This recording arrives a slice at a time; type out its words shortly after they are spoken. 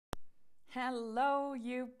Hello,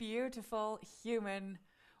 you beautiful human.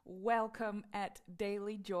 Welcome at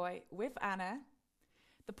Daily Joy with Anna,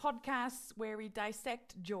 the podcast where we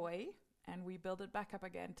dissect joy and we build it back up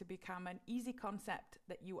again to become an easy concept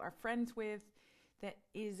that you are friends with, that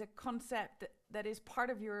is a concept that is part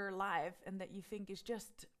of your life and that you think is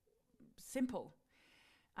just simple.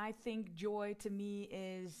 I think joy to me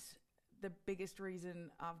is the biggest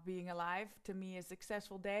reason of being alive. To me, a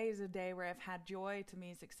successful day is a day where I've had joy. To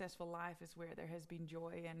me, a successful life is where there has been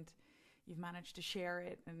joy and you've managed to share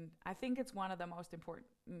it. And I think it's one of the most important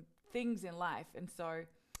things in life. And so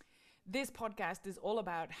this podcast is all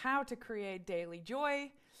about how to create daily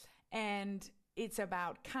joy. And it's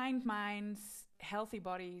about kind minds, healthy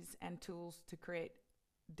bodies, and tools to create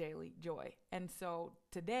daily joy. And so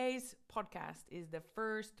today's podcast is the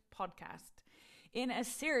first podcast in a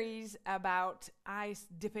series about ice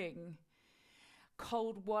dipping,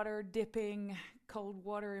 cold water dipping, cold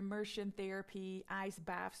water immersion therapy, ice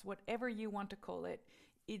baths, whatever you want to call it.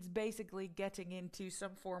 It's basically getting into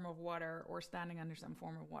some form of water or standing under some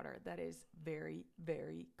form of water that is very,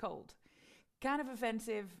 very cold. Kind of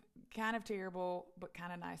offensive, kind of terrible, but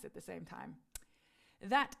kind of nice at the same time.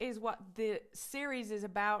 That is what the series is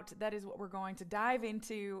about. That is what we're going to dive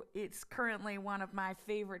into. It's currently one of my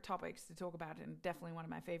favorite topics to talk about and definitely one of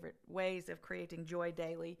my favorite ways of creating joy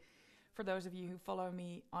daily. For those of you who follow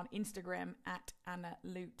me on Instagram at Anna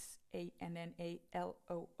Loots, ANNALOOTS,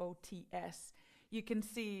 you can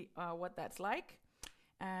see what that's like.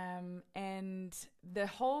 And the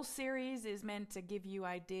whole series is meant to give you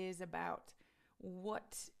ideas about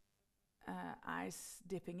what ice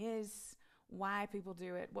dipping is, why people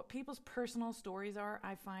do it, what people's personal stories are.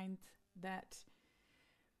 I find that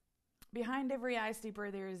behind every ice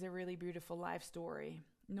dipper, there is a really beautiful life story.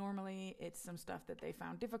 Normally, it's some stuff that they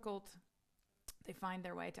found difficult. They find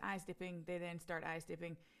their way to ice dipping. They then start ice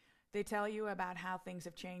dipping. They tell you about how things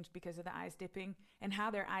have changed because of the ice dipping and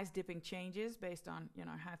how their ice dipping changes based on,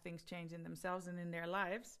 how things change in themselves and in their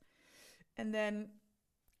lives. And then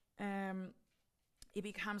it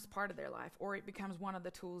becomes part of their life, or it becomes one of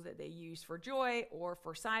the tools that they use for joy or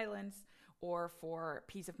for silence or for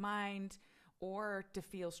peace of mind or to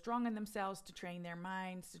feel strong in themselves, to train their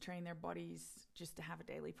minds, to train their bodies, just to have a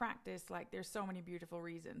daily practice. Like there's so many beautiful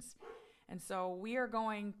reasons. And so we are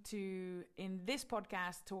going to, in this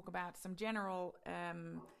podcast, talk about some general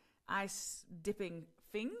ice dipping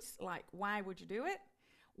things, like why would you do it?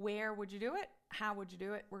 Where would you do it? How would you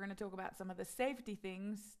do it? We're going to talk about some of the safety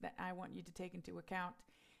things that I want you to take into account.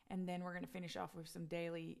 And then we're going to finish off with some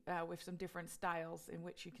different styles in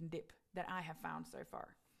which you can dip that I have found so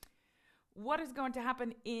far. What is going to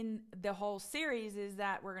happen in the whole series is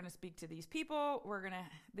that we're going to speak to these people.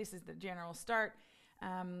 This is the general start.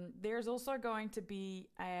 There's also going to be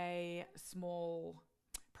a small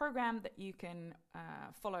program that you can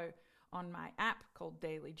follow on my app called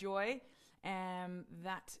Daily Joy.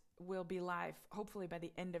 That will be live hopefully by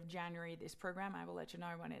the end of January, this program. I will let you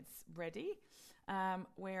know when it's ready,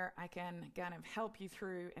 where I can kind of help you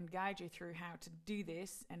through and guide you through how to do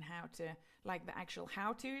this and how to, like the actual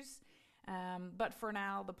how-tos. But for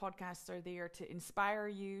now, the podcasts are there to inspire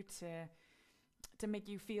you, to make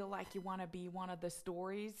you feel like you want to be one of the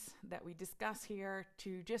stories that we discuss here,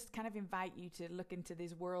 to just kind of invite you to look into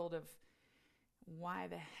this world of why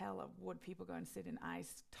the hell would people go and sit in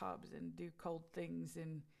ice tubs and do cold things.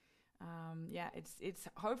 And it's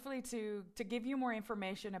hopefully to give you more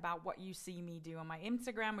information about what you see me do on my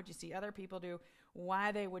Instagram, what you see other people do,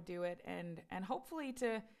 why they would do it, and hopefully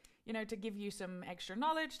to give you some extra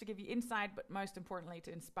knowledge, to give you insight, but most importantly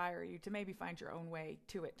to inspire you to maybe find your own way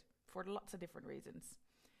to it for lots of different reasons.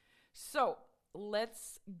 So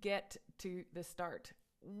let's get to the start.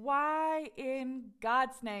 Why in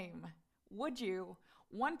God's name would you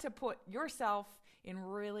want to put yourself in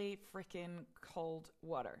really freaking cold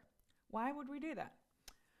water? Why would we do that?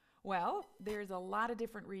 Well, there's a lot of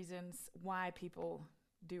different reasons why people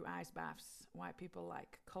do ice baths, why people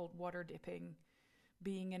like cold water dipping,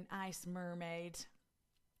 being an ice mermaid.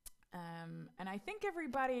 And I think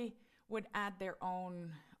everybody would add their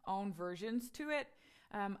own versions to it.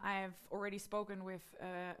 I've already spoken with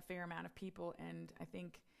a fair amount of people, and I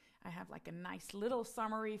think I have like a nice little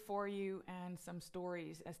summary for you and some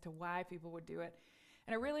stories as to why people would do it.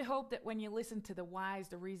 And I really hope that when you listen to the whys,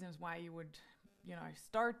 the reasons why you would,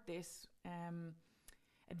 start this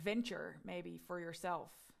adventure maybe for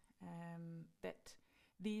yourself, that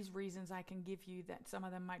these reasons I can give you, that some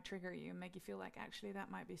of them might trigger you and make you feel like actually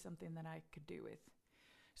that might be something that I could do with.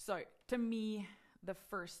 So to me, the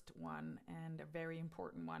first one, and a very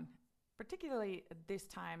important one, particularly at this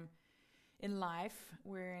time in life,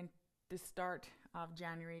 we're in the start of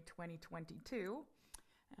January 2022.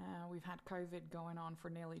 We've had COVID going on for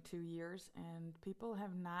nearly 2 years, and people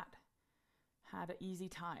have not had an easy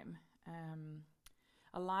time.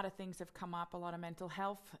 A lot of things have come up, a lot of mental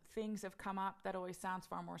health things have come up. That always sounds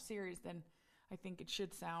far more serious than I think it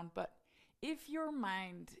should sound. But if your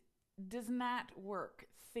mind does not work,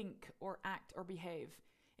 think, or act, or behave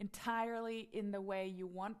entirely in the way you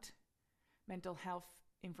want, mental health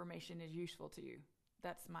information is useful to you.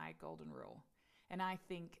 That's my golden rule. And I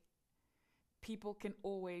think people can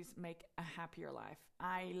always make a happier life.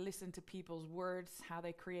 I listen to people's words, how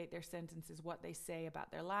they create their sentences, what they say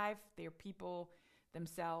about their life, their people,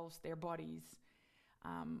 themselves, their bodies,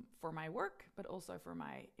 for my work, but also for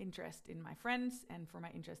my interest in my friends and for my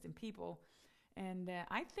interest in people. And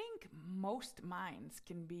I think most minds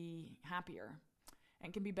can be happier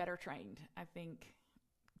and can be better trained. I think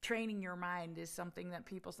training your mind is something that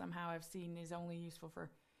people somehow have seen is only useful for,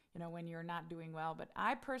 when you're not doing well. But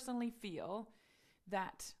I personally feel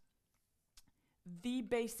that the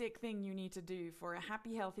basic thing you need to do for a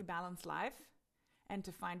happy, healthy, balanced life and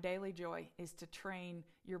to find daily joy is to train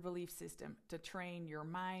your belief system, to train your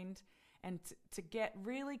mind, and to get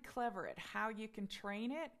really clever at how you can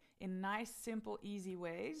train it in nice, simple, easy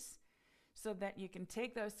ways so that you can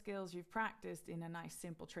take those skills you've practiced in a nice,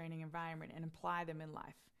 simple training environment and apply them in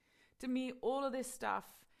life. To me, all of this stuff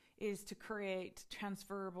is to create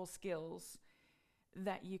transferable skills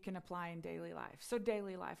that you can apply in daily life. So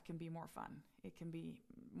daily life can be more fun. It can be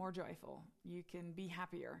more joyful. You can be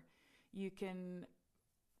happier. You can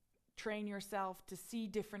train yourself to see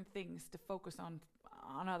different things, to focus on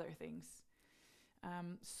other things.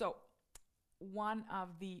 So one of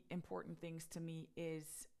the important things to me is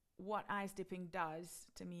what ice dipping does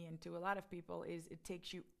to me and to a lot of people is it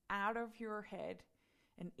takes you out of your head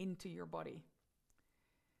and into your body.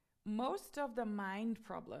 Most of the mind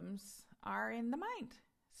problems are in the mind.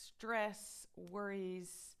 Stress,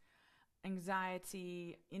 worries,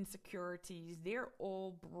 anxiety, insecurities, they're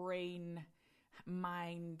all brain,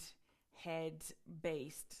 mind,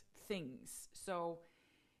 head-based things. So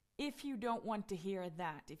if you don't want to hear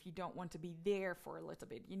that, if you don't want to be there for a little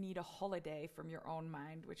bit, you need a holiday from your own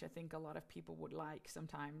mind, which I think a lot of people would like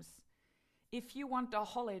sometimes. If you want a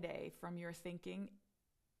holiday from your thinking,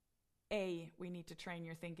 A, we need to train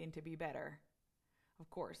your thinking to be better,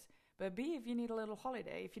 of course. But B, if you need a little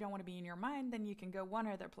holiday, if you don't want to be in your mind, then you can go one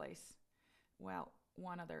other place. Well,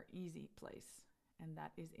 one other easy place, and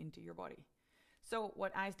that is into your body. So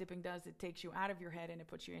what ice dipping does, it takes you out of your head and it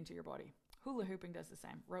puts you into your body. Hula hooping does the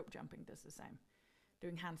same. Rope jumping does the same.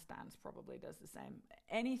 Doing handstands probably does the same.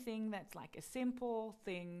 Anything that's like a simple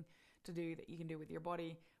thing to do that you can do with your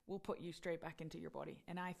body will put you straight back into your body.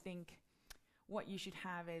 And I think what you should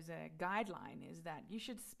have as a guideline is that you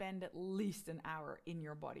should spend at least an hour in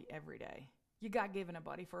your body every day. You got given a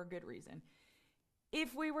body for a good reason.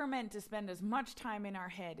 If we were meant to spend as much time in our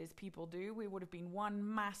head as people do, we would have been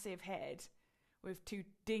one massive head with two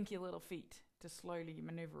dinky little feet to slowly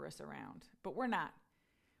maneuver us around. But we're not.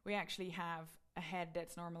 We actually have a head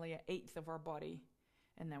that's normally 1/8 of our body,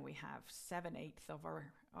 and then we have 7/8 of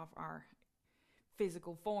our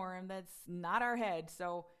physical form that's not our head.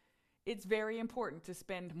 So it's very important to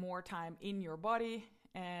spend more time in your body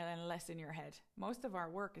and less in your head. Most of our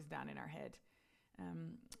work is done in our head,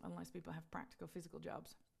 unless people have practical physical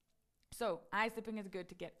jobs. So ice dipping is good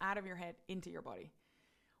to get out of your head into your body.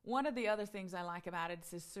 One of the other things I like about it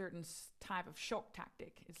is a certain type of shock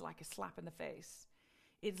tactic. It's like a slap in the face.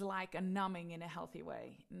 It's like a numbing in a healthy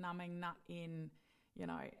way. Numbing not in,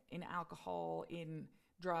 in alcohol, in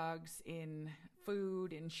drugs, in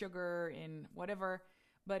food, in sugar, in whatever,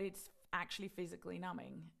 but it's actually physically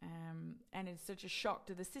numbing. And it's such a shock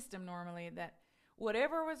to the system normally that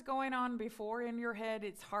whatever was going on before in your head,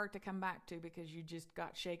 it's hard to come back to because you just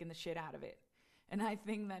got shaken the shit out of it. And I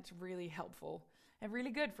think that's really helpful and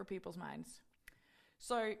really good for people's minds.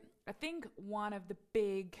 So I think one of the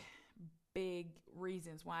big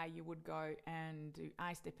reasons why you would go and do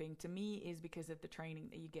ice dipping to me is because of the training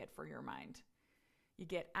that you get for your mind. You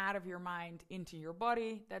get out of your mind into your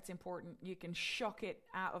body. That's important. You can shock it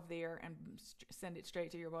out of there and send it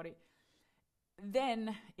straight to your body.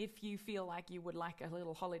 Then if you feel like you would like a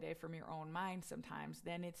little holiday from your own mind sometimes,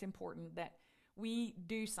 then it's important that we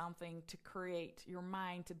do something to create your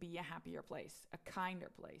mind to be a happier place, a kinder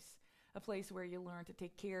place, a place where you learn to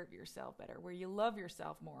take care of yourself better, where you love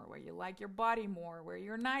yourself more, where you like your body more, where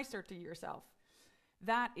you're nicer to yourself.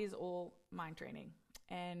 That is all mind training.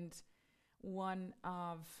 And one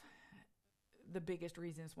of the biggest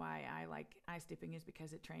reasons why I like ice dipping is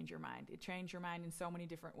because it trains your mind. It trains your mind in so many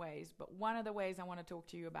different ways. But one of the ways I want to talk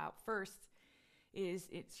to you about first is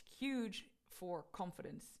it's huge for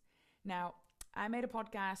confidence. Now, I made a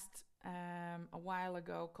podcast a while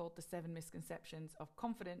ago called The 7 Misconceptions of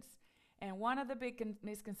Confidence. And one of the big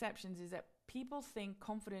misconceptions is that people think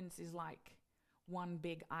confidence is like one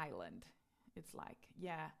big island. It's like,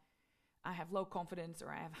 yeah, I have low confidence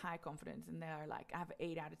or I have high confidence. And they're like, I have an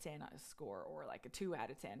 8 out of 10 score or like a 2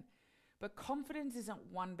 out of 10. But confidence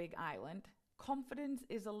isn't one big island. Confidence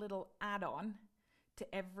is a little add-on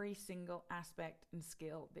to every single aspect and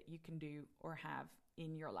skill that you can do or have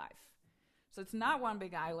in your life. So it's not one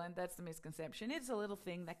big island. That's the misconception. It's a little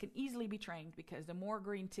thing that can easily be trained, because the more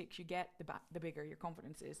green ticks you get, the bigger your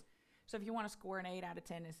confidence is. So if you want to score an 8 out of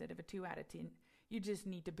 10 instead of a 2 out of 10, you just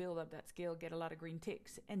need to build up that skill, get a lot of green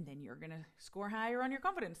ticks, and then you're going to score higher on your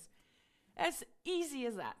confidence. As easy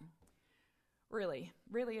as that. Really,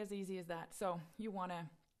 really as easy as that. So you want to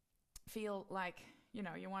feel like, you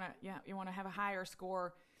want to have a higher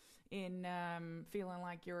score in feeling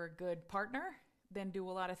like you're a good partner, then do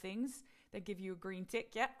a lot of things that give you a green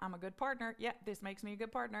tick. Yeah, I'm a good partner. Yeah, this makes me a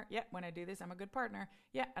good partner. Yeah, when I do this, I'm a good partner.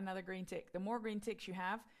 Yeah, another green tick. The more green ticks you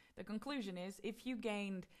have, the conclusion is if you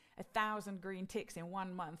gained 1,000 green ticks in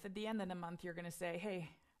 1 month, at the end of the month, you're going to say, hey,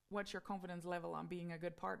 what's your confidence level on being a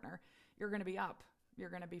good partner? You're going to be up. You're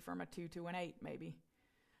going to be from a 2 to an 8 maybe.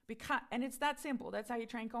 And it's that simple. That's how you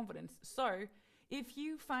train confidence. So if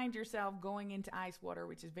you find yourself going into ice water,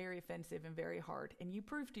 which is very offensive and very hard, and you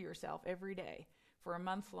prove to yourself every day for a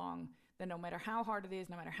month long that no matter how hard it is,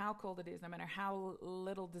 no matter how cold it is, no matter how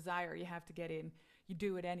little desire you have to get in, you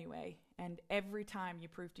do it anyway. And every time you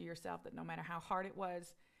prove to yourself that no matter how hard it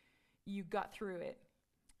was, you got through it.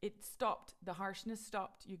 It stopped. The harshness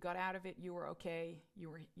stopped. You got out of it. You were okay.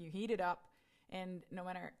 You heated up. And no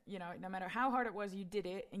matter how hard it was, you did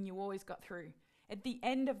it, and you always got through. At the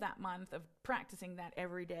end of that month of practicing that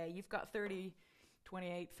every day, you've got 30,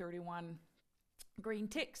 28, 31 green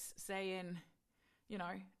ticks saying,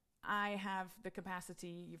 I have the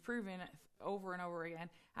capacity, you've proven it over and over again,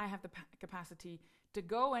 I have the capacity to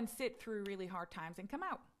go and sit through really hard times and come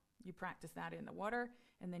out. You practice that in the water,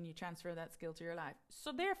 and then you transfer that skill to your life.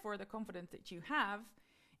 So therefore, the confidence that you have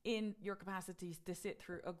in your capacities to sit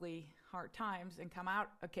through ugly, hard times and come out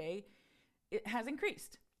okay, it has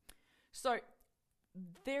increased. So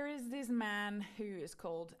there is this man who is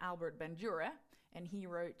called Albert Bandura, and he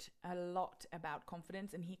wrote a lot about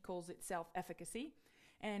confidence, and he calls it self-efficacy.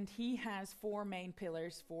 And he has 4 main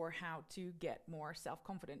pillars for how to get more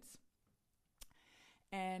self-confidence.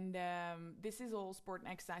 And this is all sport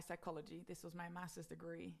and exercise psychology. This was my master's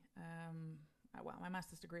degree. My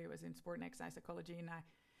master's degree was in sport and exercise psychology, and I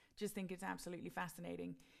just think it's absolutely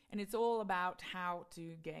fascinating. And it's all about how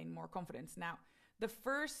to gain more confidence. Now, the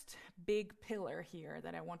first big pillar here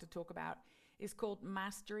that I want to talk about is called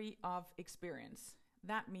mastery of experience.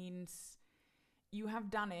 That means you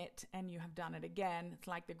have done it and you have done it again. It's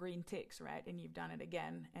like the green ticks, right? And you've done it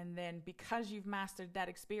again. And then because you've mastered that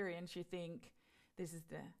experience, you think, this is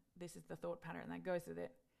the thought pattern that goes with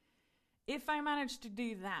it. If I manage to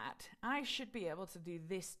do that, I should be able to do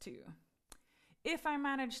this too. If I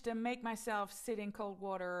manage to make myself sit in cold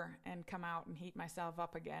water and come out and heat myself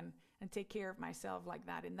up again and take care of myself like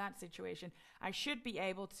that in that situation, I should be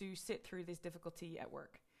able to sit through this difficulty at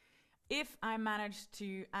work. If I manage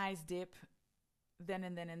to ice dip then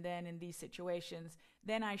and then in these situations,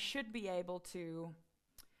 then I should be able to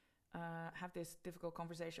have this difficult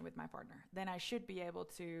conversation with my partner. Then I should be able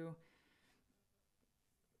to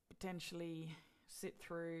potentially sit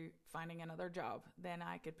through finding another job. Then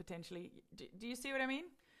I could potentially, do you see what I mean?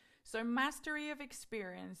 So mastery of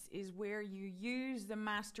experience is where you use the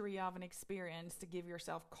mastery of an experience to give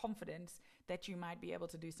yourself confidence that you might be able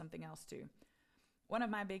to do something else too. One of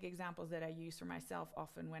my big examples that I use for myself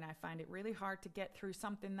often when I find it really hard to get through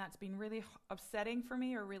something that's been really upsetting for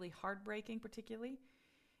me or really heartbreaking particularly,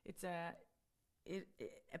 it's a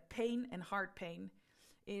pain and heart pain,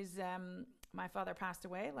 is my father passed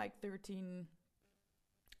away like 13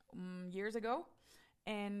 years ago,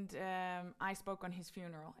 and I spoke on his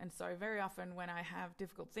funeral. And so very often when I have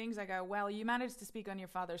difficult things, I go, well, you managed to speak on your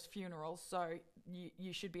father's funeral, so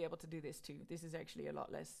you should be able to do this too. This is actually a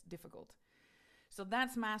lot less difficult. So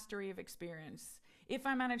that's mastery of experience. If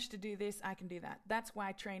I manage to do this, I can do that. That's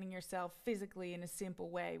why training yourself physically in a simple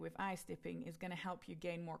way with ice dipping is going to help you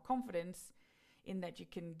gain more confidence in that you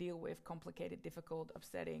can deal with complicated, difficult,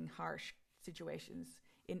 upsetting, harsh situations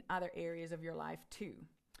in other areas of your life too.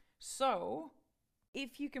 So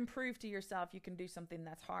if you can prove to yourself you can do something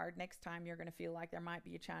that's hard, next time you're going to feel like there might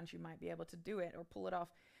be a chance you might be able to do it or pull it off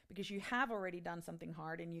because you have already done something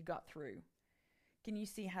hard and you got through. Can you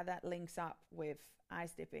see how that links up with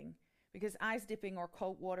ice dipping? Because ice dipping or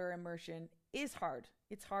cold water immersion is hard.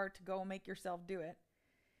 It's hard to go and make yourself do it.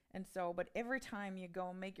 And so, but every time you go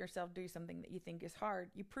and make yourself do something that you think is hard,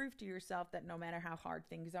 you prove to yourself that no matter how hard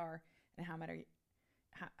things are, and how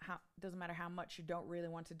doesn't matter how much you don't really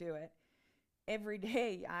want to do it, every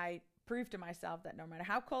day I prove to myself that no matter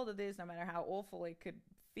how cold it is, no matter how awful it could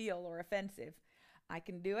feel or offensive, I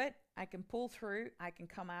can do it, I can pull through, I can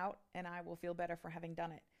come out, and I will feel better for having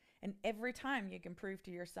done it. And every time you can prove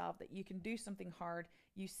to yourself that you can do something hard,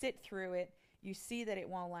 you sit through it, you see that it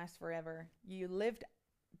won't last forever, you lived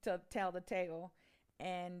to tell the tale,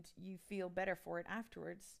 and you feel better for it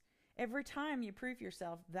afterwards. Every time you prove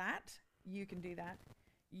yourself that you can do that,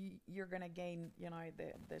 you're going to gain,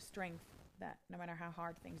 the strength that no matter how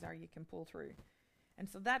hard things are, you can pull through. And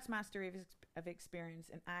so that's mastery of experience,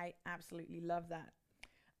 and I absolutely love that.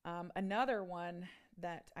 Another one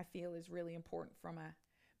that I feel is really important from a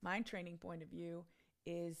mind training point of view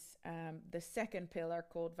is the second pillar,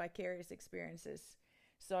 called vicarious experiences.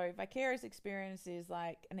 So vicarious experience is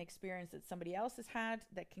like an experience that somebody else has had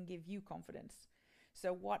that can give you confidence.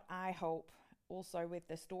 So what I hope also with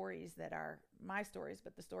the stories that are my stories,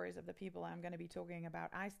 but the stories of the people I'm going to be talking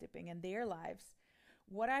about ice dipping and their lives,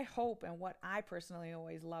 what I hope and what I personally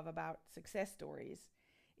always love about success stories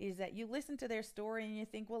is that you listen to their story and you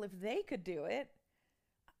think, well, if they could do it,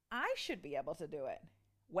 I should be able to do it.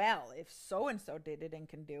 Well, if so-and-so did it and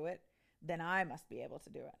can do it, then I must be able to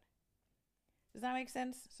do it. Does that make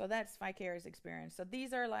sense? So that's vicarious experience. So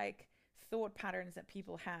these are like thought patterns that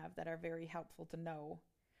people have that are very helpful to know.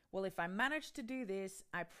 Well, if I manage to do this,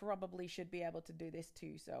 I probably should be able to do this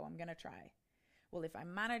too, so I'm going to try. Well, if I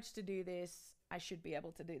manage to do this, I should be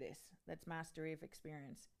able to do this. That's mastery of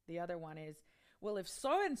experience. The other one is, well, if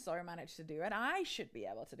so-and-so managed to do it, I should be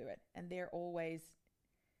able to do it. And they're all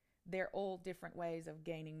different ways of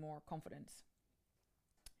gaining more confidence.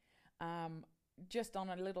 Just on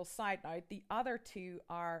a little side note, the other two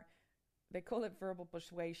are, they call it verbal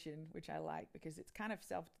persuasion, which I like because it's kind of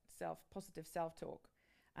positive self-talk.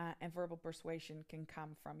 And verbal persuasion can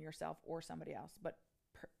come from yourself or somebody else. But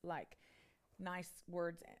like nice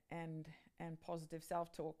words and positive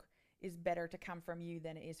self-talk is better to come from you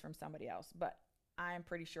than it is from somebody else. But I am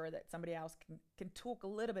pretty sure that somebody else can talk a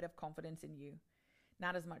little bit of confidence in you,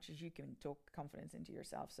 not as much as you can talk confidence into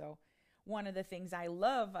yourself. So one of the things I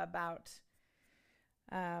love about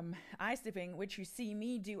ice dipping, which you see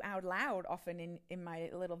me do out loud often in my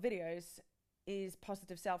little videos, is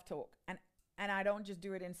positive self-talk. And I don't just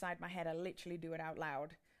do it inside my head, I literally do it out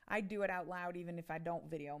loud. I do it out loud even if I don't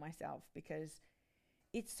video myself, because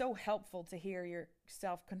it's so helpful to hear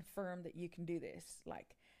yourself confirm that you can do this.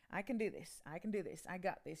 Like, I can do this, I can do this, I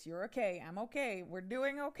got this, you're okay, I'm okay, we're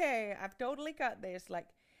doing okay, I've totally got this. Like,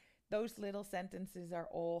 those little sentences are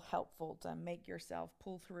all helpful to make yourself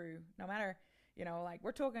pull through. No matter, like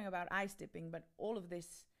we're talking about ice dipping, but all of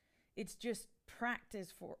this, it's just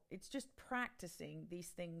practicing these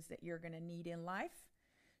things that you're going to need in life.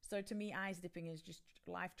 So to me, ice dipping is just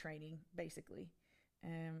life training, basically.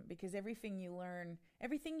 Because everything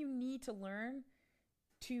you need to learn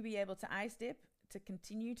to be able to ice dip, to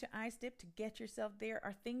continue to ice dip, to get yourself there,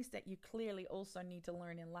 are things that you clearly also need to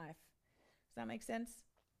learn in life. Does that make sense?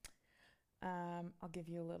 I'll give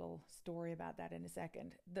you a little story about that in a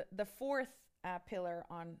second. The fourth pillar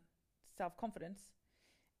on self-confidence,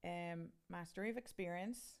 mastery of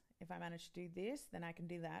experience. If I manage to do this, then I can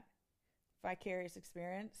do that. Vicarious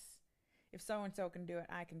experience. If so-and-so can do it,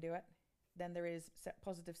 I can do it. Then there is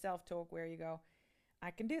positive self-talk, where you go, I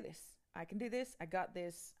can do this. I can do this. I got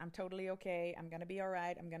this. I'm totally okay. I'm going to be all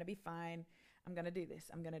right. I'm going to be fine. I'm going to do this.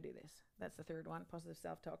 I'm going to do this. That's the third one, positive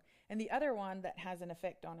self-talk. And the other one that has an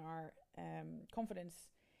effect on our confidence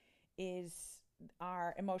is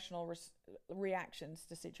our emotional reactions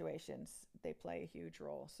to situations. They play a huge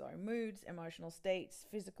role. So moods, emotional states,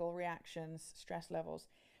 physical reactions, stress levels,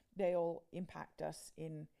 they all impact us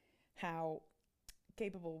in how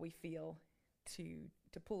capable we feel to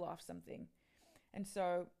pull off something. And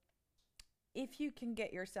so if you can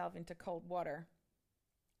get yourself into cold water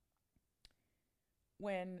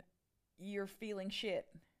when you're feeling shit,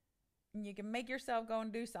 and you can make yourself go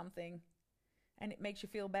and do something and it makes you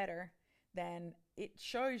feel better, then it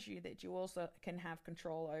shows you that you also can have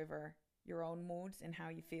control over your own moods and how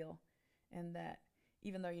you feel. And that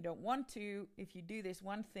even though you don't want to, if you do this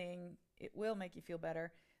one thing, it will make you feel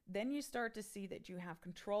better. Then you start to see that you have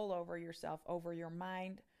control over yourself, over your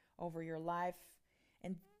mind, over your life.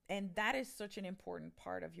 And that is such an important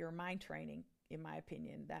part of your mind training, in my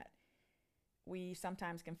opinion, that we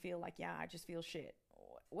sometimes can feel like, yeah, I just feel shit.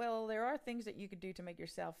 Well, there are things that you could do to make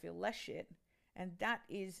yourself feel less shit. And that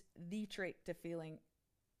is the trick to feeling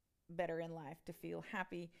better in life, to feel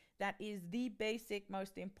happy. That is the basic,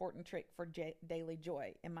 most important trick for daily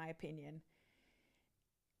joy, in my opinion.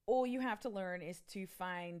 All you have to learn is to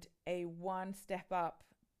find a one step up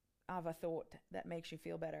of a thought that makes you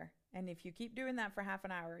feel better. And if you keep doing that for half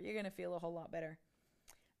an hour, you're going to feel a whole lot better.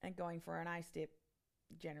 And going for an ice dip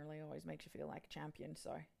generally always makes you feel like a champion.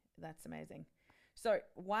 So that's amazing. So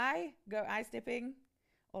why go ice dipping?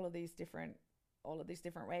 All of these different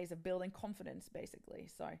ways of building confidence, basically.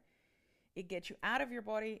 So it gets you out of your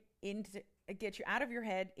body it gets you out of your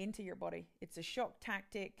head into your body. It's a shock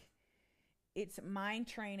tactic. It's mind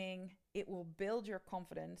training. It will build your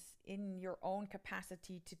confidence in your own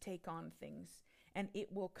capacity to take on things. And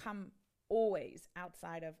it will come always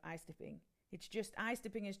outside of ice dipping. It's just, ice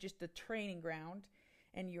dipping is just the training ground,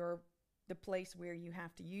 and the place where you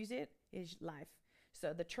have to use it is life.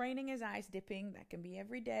 So the training is ice dipping. That can be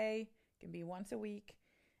every day, can be once a week.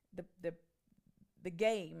 The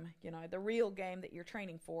game, the real game that you're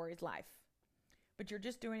training for is life. But you're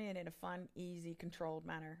just doing it in a fun, easy, controlled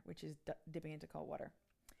manner, which is dipping into cold water.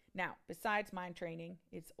 Now, besides mind training,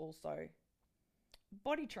 it's also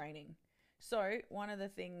body training. So one of the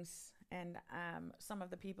things, and some of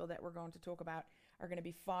the people that we're going to talk about are going to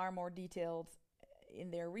be far more detailed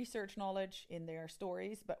in their research knowledge, in their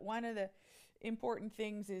stories. But one of the important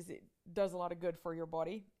things is it does a lot of good for your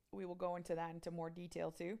body. We will go into that into more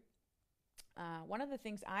detail too. One of the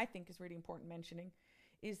things I think is really important mentioning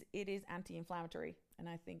is it is anti-inflammatory. And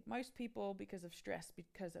I think most people, because of stress,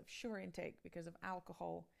 because of sugar intake, because of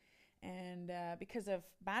alcohol, and because of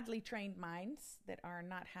badly trained minds that are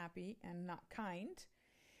not happy and not kind,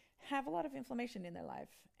 have a lot of inflammation in their life,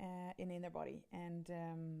 in their body. And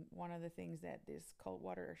one of the things that this cold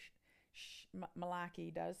water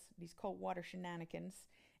malarkey does, these cold water shenanigans,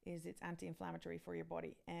 is it's anti-inflammatory for your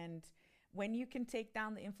body. And when you can take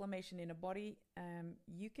down the inflammation in a body,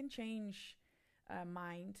 you can change a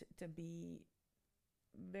mind to be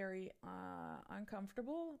very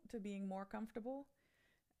uncomfortable to being more comfortable.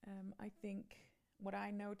 I think what I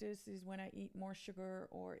notice is when I eat more sugar,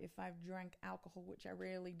 or if I've drank alcohol, which I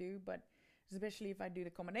rarely do, but especially if I do the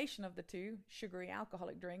combination of the two, sugary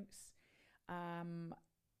alcoholic drinks,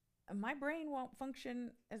 my brain won't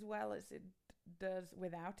function as well as it does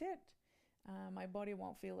without it. My body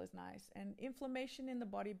won't feel as nice. And inflammation in the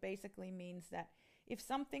body basically means that if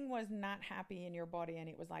something was not happy in your body and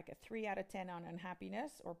it was like a 3 out of 10 on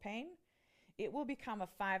unhappiness or pain, it will become a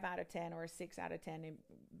 5 out of 10 or a 6 out of 10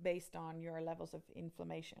 based on your levels of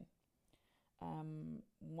inflammation.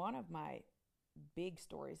 One of my big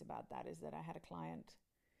stories about that is that I had a client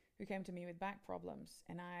who came to me with back problems,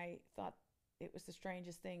 and I thought it was the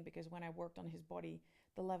strangest thing, because when I worked on his body,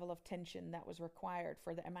 the level of tension that was required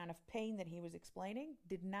for the amount of pain that he was explaining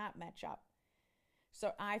did not match up.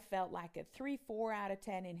 So I felt like a 3-4 out of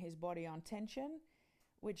 10 in his body on tension,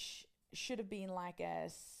 which should have been like a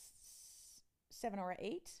 7 or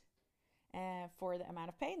 8 for the amount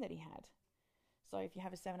of pain that he had. So if you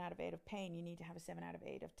have a 7 out of 8 of pain, you need to have a 7 out of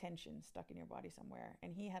 8 of tension stuck in your body somewhere.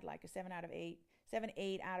 And he had like a 7,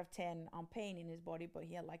 8 out of 10 on pain in his body, but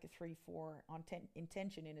he had like a 3-4 on in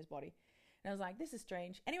tension in his body. And I was like, this is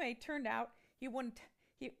strange. Anyway, it turned out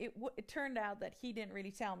it turned out that he didn't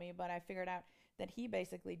really tell me, but I figured out that he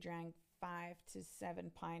basically drank 5 to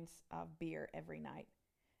 7 pints of beer every night.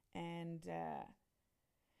 And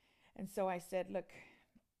so I said, look,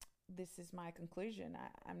 this is my conclusion.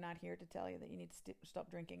 I'm not here to tell you that you need to stop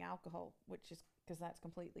drinking alcohol, which is because that's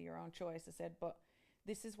completely your own choice. I said, but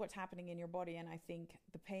this is what's happening in your body. And I think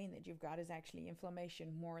the pain that you've got is actually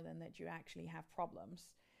inflammation more than that you actually have problems.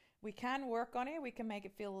 We can work on it. We can make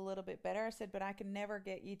it feel a little bit better. I said, but I can never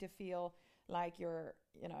get you to feel like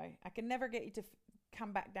I can never get you to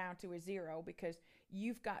come back down to a 0, because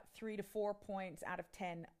you've got 3 to 4 points out of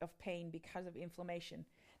 10 of pain because of inflammation,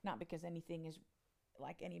 not because anything is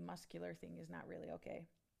like any muscular thing is not really okay.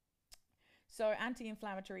 So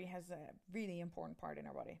anti-inflammatory has a really important part in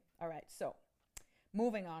our body. All right, so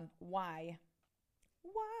moving on. Why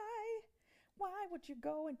would you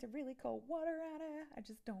go into really cold water, Anna? I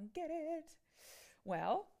just don't get it.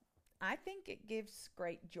 Well, I think it gives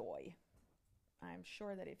great joy. I'm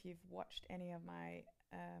sure that if you've watched any of my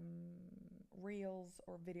reels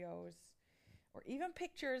or videos, or even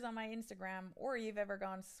pictures on my Instagram, or you've ever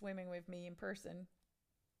gone swimming with me in person,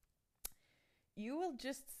 you will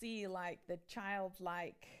just see like the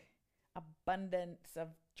childlike abundance of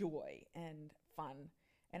joy and fun.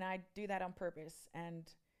 And I do that on purpose.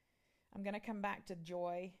 And I'm going to come back to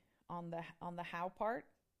joy on the how part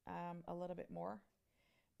a little bit more,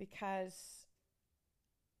 because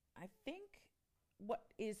I think what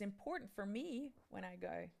is important for me when I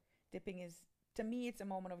go dipping is to me, it's a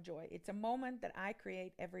moment of joy. It's a moment that I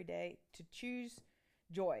create every day to choose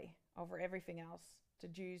joy over everything else, to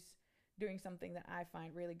choose doing something that I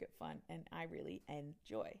find really good fun and I really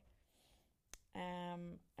enjoy.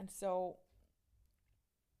 And so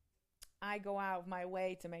I go out of my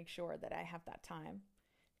way to make sure that I have that time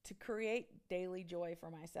to create daily joy for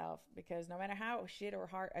myself, because no matter how shit or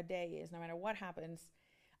hard a day is, no matter what happens,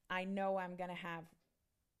 I know I'm going to have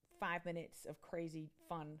 5 minutes of crazy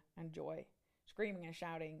fun and joy, screaming and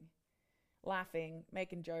shouting, laughing,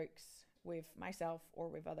 making jokes with myself or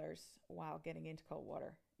with others while getting into cold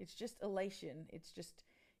water. It's just elation. It's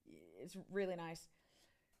really nice.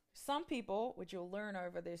 Some people, which you'll learn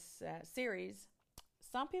over this series,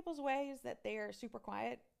 some people's way is that they are super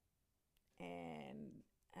quiet and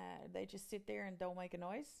they just sit there and don't make a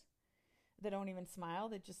noise. They don't even smile.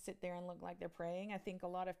 They just sit there and look like they're praying. I think a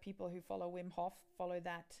lot of people who follow Wim Hof follow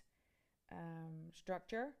that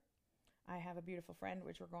structure. I have a beautiful friend,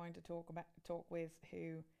 which we're going to talk with,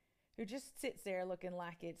 who just sits there looking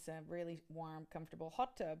like it's a really warm, comfortable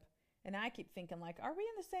hot tub. And I keep thinking, like, are we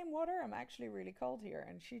in the same water? I'm actually really cold here.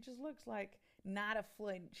 And she just looks like not a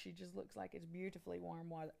flint. She just looks like it's beautifully warm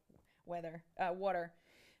water.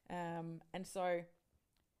 And so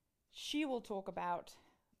she will talk about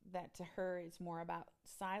that. To her, it's more about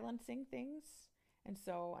silencing things. And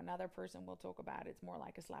so another person will talk about it's more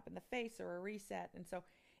like a slap in the face or a reset. And so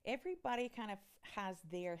everybody kind of has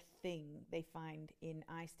their thing they find in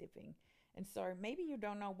ice dipping. And so maybe you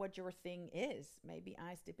don't know what your thing is. Maybe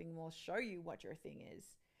ice dipping will show you what your thing is.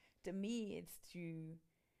 To me, it's to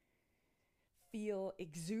feel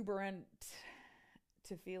exuberant,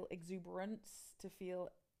 to feel exuberance, to feel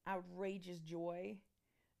outrageous joy,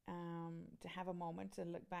 to have a moment to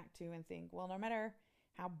look back to and think, well, no matter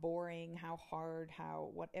how boring, how hard, how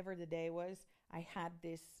whatever the day was, I had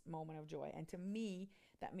this moment of joy. And to me,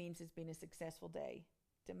 that means it's been a successful day.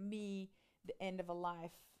 To me, the end of a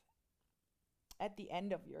life, at the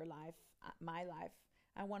end of your life, my life,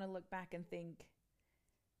 I want to look back and think,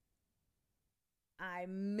 I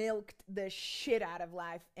milked the shit out of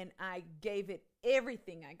life and I gave it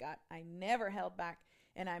everything I got. I never held back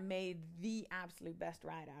and I made the absolute best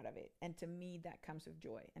ride out of it. And to me, that comes with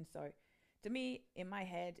joy. And so to me, in my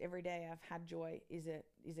head, every day I've had joy is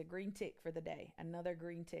a green tick for the day. Another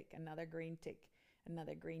green tick, another green tick,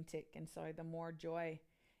 another green tick. And so the more joy,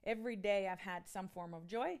 every day I've had some form of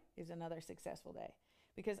joy is another successful day.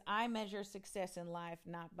 Because I measure success in life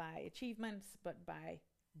not by achievements, but by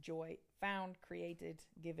joy found, created,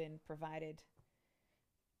 given, provided.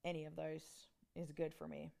 Any of those is good for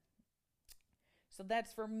me. So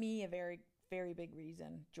that's for me a very, very big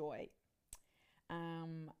reason, joy.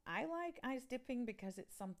 I like ice dipping because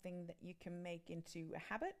it's something that you can make into a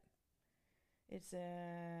habit. It's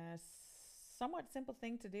a somewhat simple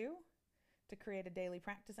thing to do, to create a daily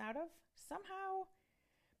practice out of. Somehow,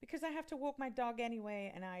 because I have to walk my dog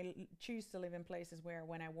anyway, and I choose to live in places where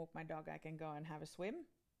when I walk my dog, I can go and have a swim.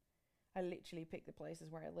 I literally pick the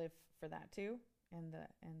places where I live for that too, and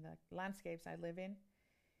the landscapes I live in.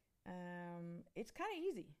 It's kind of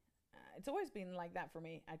easy. It's always been like that for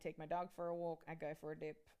me. I take my dog for a walk, I go for a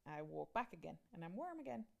dip, I walk back again, and I'm warm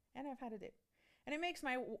again, and I've had a dip. And it makes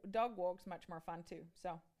my dog walks much more fun too.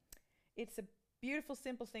 So it's a beautiful,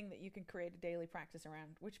 simple thing that you can create a daily practice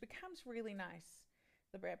around, which becomes really nice.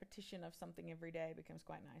 The repetition of something every day becomes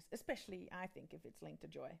quite nice, especially, I think, if it's linked to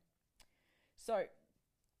joy. So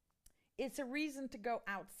it's a reason to go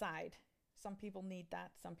outside. Some people need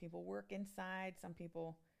that. Some people work inside. Some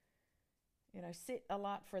people, sit a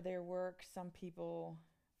lot for their work. Some people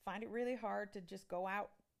find it really hard to just go out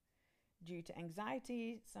due to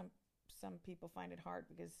anxiety. Some people find it hard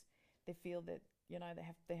because they feel that,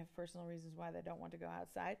 they have personal reasons why they don't want to go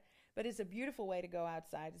outside. But it's a beautiful way to go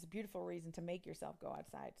outside. It's a beautiful reason to make yourself go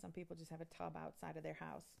outside. Some people just have a tub outside of their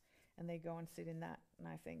house and they go and sit in that. And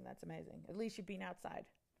I think that's amazing. At least you've been outside.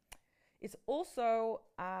 It's also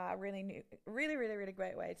a really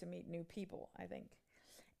great way to meet new people, I think.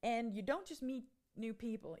 And you don't just meet new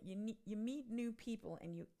people. You meet new people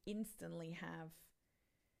and you instantly have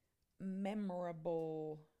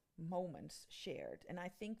memorable moments shared. And I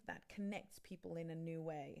think that connects people in a new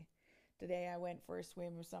way. Today I went for a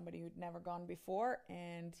swim with somebody who'd never gone before,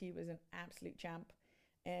 and he was an absolute champ.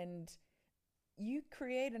 And you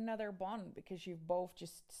create another bond because you've both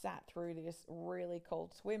just sat through this really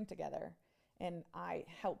cold swim together. And I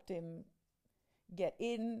helped him get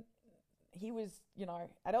in. He was,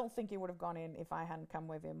 I don't think he would have gone in if I hadn't come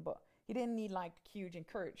with him, but he didn't need like huge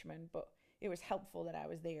encouragement, but it was helpful that I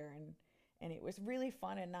was there. And it was really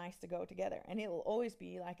fun and nice to go together. And it'll always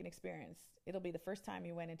be like an experience. It'll be the first time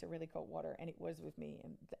you went into really cold water, and it was with me.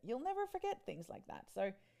 And you'll never forget things like that.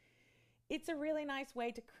 So it's a really nice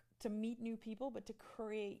way to meet new people, but to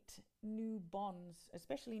create new bonds,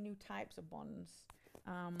 especially new types of bonds.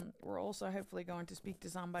 We're also hopefully going to speak to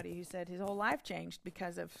somebody who said his whole life changed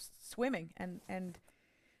because of swimming and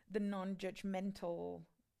the non-judgmental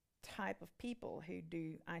type of people who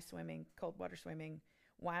do ice swimming, cold water swimming,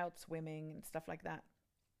 wild swimming, and stuff like that.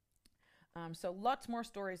 So lots more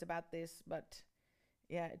stories about this, but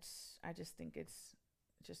yeah, I just think it's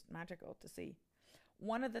just magical to see.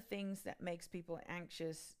 One of the things that makes people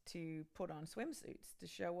anxious to put on swimsuits to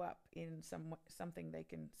show up in something they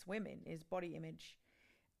can swim in is body image.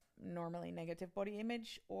 Normally negative body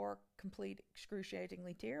image or complete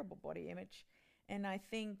excruciatingly terrible body image. And I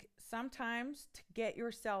think sometimes to get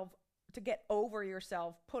over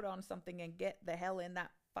yourself, put on something and get the hell in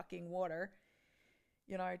that fucking water.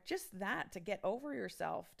 Just that, to get over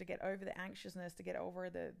yourself, to get over the anxiousness, to get over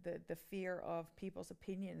the fear of people's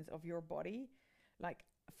opinions of your body. Like,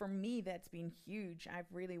 for me, that's been huge.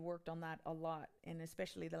 I've really worked on that a lot, and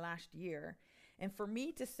especially the last year. And for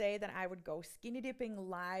me to say that I would go skinny dipping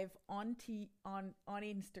live on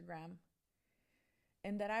Instagram,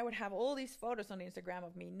 and that I would have all these photos on Instagram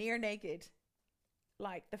of me near naked,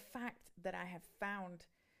 like the fact that I have found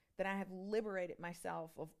that I have liberated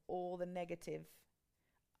myself of all the negative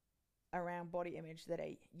around body image that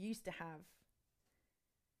I used to have.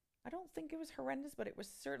 I don't think it was horrendous, but it was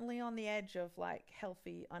certainly on the edge of like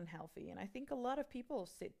healthy, unhealthy. And I think a lot of people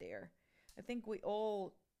sit there. I think we're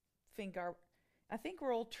all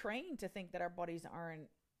trained to think that our bodies aren't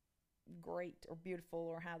great or beautiful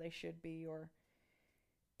or how they should be,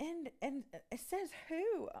 and it says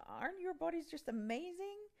who? Aren't your bodies just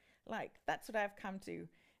amazing? Like, that's what I've come to.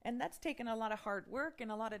 And that's taken a lot of hard work in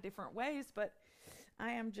a lot of different ways, but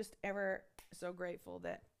I am just ever so grateful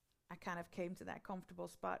that I kind of came to that comfortable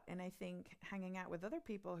spot. And I think hanging out with other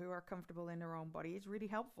people who are comfortable in their own body is really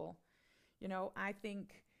helpful. I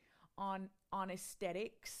think on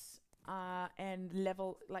aesthetics and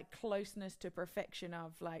level, like closeness to perfection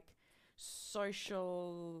of like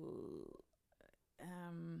social,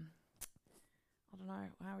 I don't know,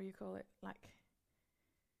 how you call it, like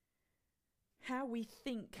how we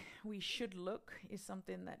think we should look is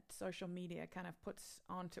something that social media kind of puts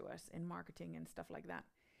onto us in marketing and stuff like that.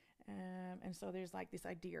 And so there's like this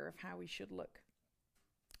idea of how we should look,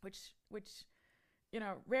 which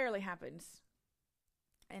rarely happens.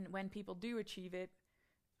 And when people do achieve it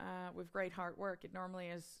with great hard work, it normally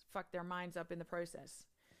has fucked their minds up in the process.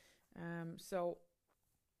 So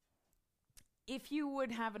if you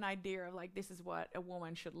would have an idea of like, this is what a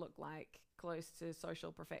woman should look like, close to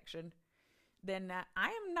social perfection, then I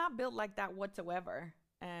am not built like that whatsoever.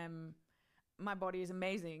 My body is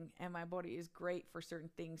amazing and my body is great for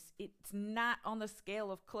certain things. It's not on the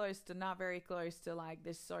scale of close to not very close to like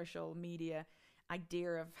this social media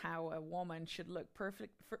idea of how a woman should look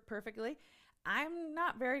perfectly. I'm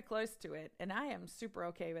not very close to it, and I am super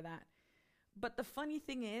okay with that. But the funny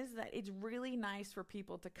thing is that it's really nice for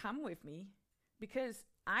people to come with me because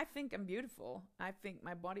I think I'm beautiful. I think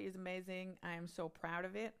my body is amazing. I am so proud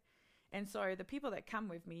of it. And so the people that come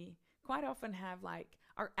with me quite often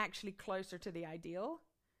are actually closer to the ideal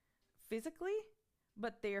physically,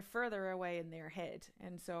 but they're further away in their head.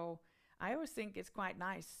 And so I always think it's quite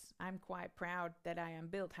nice. I'm quite proud that I am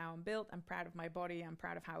built how I'm built. I'm proud of my body. I'm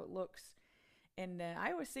proud of how it looks. And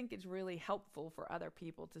I always think it's really helpful for other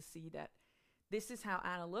people to see that this is how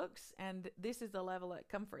Anna looks, and this is the level of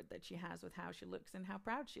comfort that she has with how she looks and how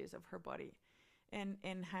proud she is of her body, and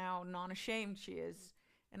how non-ashamed she is.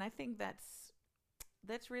 And I think that's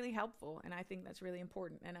really helpful, and I think that's really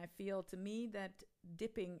important. And I feel, to me, that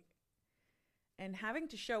dipping and having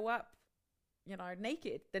to show up,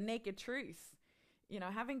 naked, the naked truth,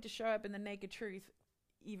 having to show up in the naked truth,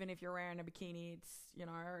 even if you're wearing a bikini, it's,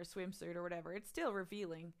 or a swimsuit or whatever, it's still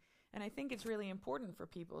revealing. And I think it's really important for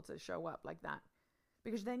people to show up like that,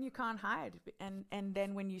 because then you can't hide. And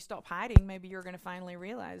then when you stop hiding, maybe you're going to finally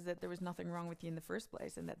realize that there was nothing wrong with you in the first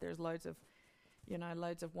place, and that there's loads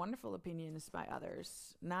of wonderful opinions by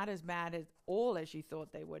others, not as bad at all as you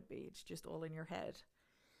thought they would be. It's just all in your head.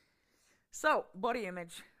 So, body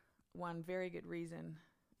image, one very good reason.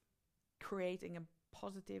 Creating a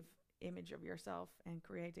positive image of yourself and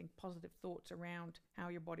creating positive thoughts around how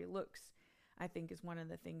your body looks, I think, is one of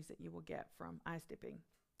the things that you will get from ice dipping.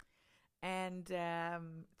 And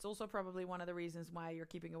it's also probably one of the reasons why you're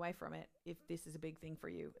keeping away from it, if this is a big thing for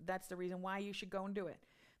you. That's the reason why you should go and do it.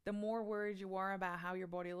 The more worried you are about how your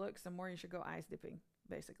body looks, the more you should go ice dipping,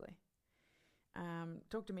 basically.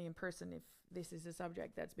 Talk to me in person if this is a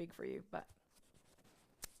subject that's big for you, but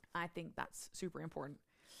I think that's super important.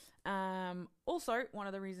 Also, one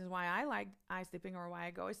of the reasons why I like ice dipping or why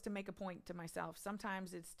I go is to make a point to myself.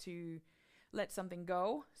 Sometimes it's to let something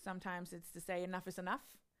go. Sometimes it's to say enough is enough.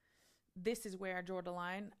 This is where I draw the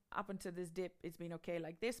line. Up until this dip, it's been okay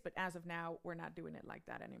like this, but as of now, we're not doing it like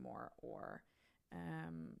that anymore. Or,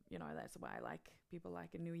 that's why I like people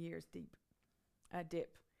like a New Year's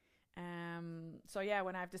dip. So yeah,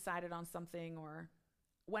 when I've decided on something or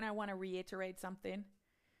when I want to reiterate something,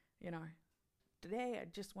 today I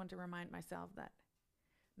just want to remind myself that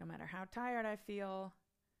no matter how tired I feel,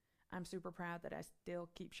 I'm super proud that I still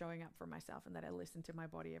keep showing up for myself and that I listen to my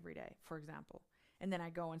body every day, for example. And then I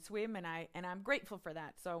go and swim and I'm grateful for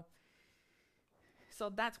that. So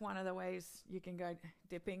that's one of the ways you can go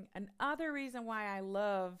dipping. Another reason why I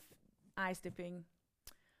love ice dipping,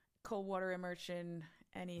 cold water immersion,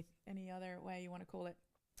 any other way you want to call it,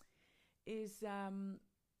 is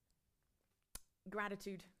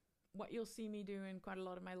gratitude. What you'll see me do in quite a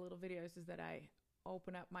lot of my little videos is that I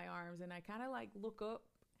open up my arms and I kind of like look up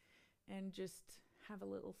and just have a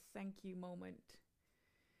little thank you moment.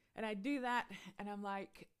 And I do that and I'm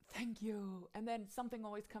like, thank you. And then something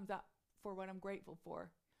always comes up for what I'm grateful for.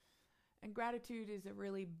 And gratitude is a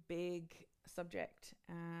really big subject.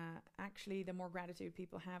 Actually, the more gratitude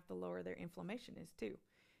people have, the lower their inflammation is too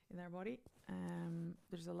in their body.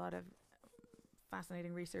 There's a lot of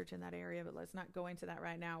fascinating research in that area, but let's not go into that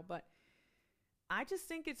right now. But I just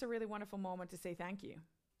think it's a really wonderful moment to say thank you.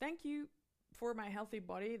 Thank you for my healthy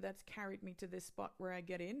body that's carried me to this spot where I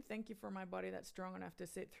get in. Thank you for my body that's strong enough to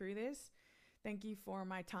sit through this. Thank you for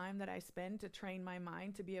my time that I spend to train my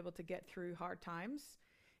mind to be able to get through hard times.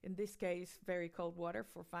 In this case, very cold water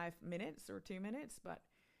for 5 minutes or 2 minutes. But,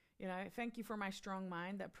 thank you for my strong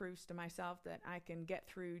mind that proves to myself that I can get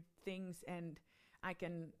through things and I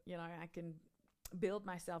can build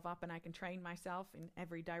myself up and I can train myself in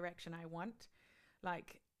every direction I want.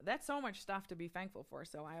 Like, that's so much stuff to be thankful for.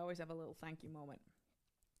 So I always have a little thank you moment.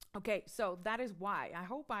 Okay, so that is why. I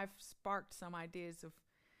hope I've sparked some ideas of,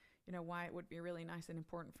 why it would be really nice and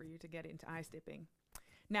important for you to get into ice dipping.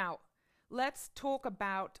 Now, let's talk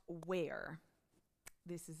about where.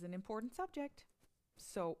 This is an important subject.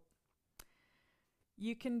 So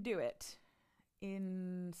you can do it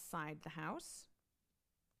inside the house.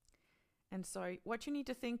 And so what you need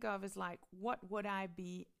to think of is like, what would I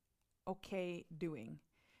be okay doing?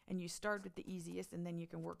 And you start with the easiest and then you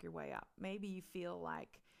can work your way up. Maybe you feel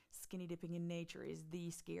like skinny dipping in nature is the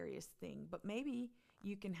scariest thing, but maybe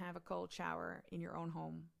you can have a cold shower in your own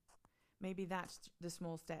home. Maybe that's the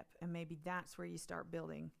small step, and maybe that's where you start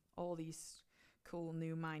building all these cool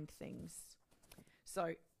new mind things.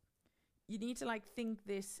 So you need to think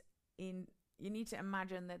this in, you need to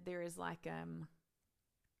imagine that there is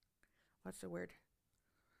what's the word?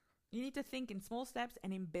 You need to think in small steps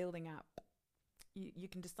and in building up. You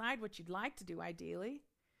can decide what you'd like to do ideally.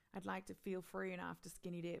 I'd like to feel free enough to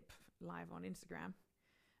skinny dip live on Instagram.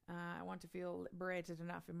 I want to feel liberated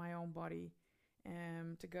enough in my own body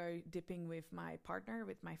to go dipping with my partner,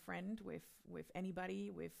 with my friend, with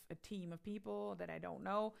anybody, with a team of people that I don't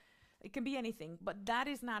know. It can be anything, but that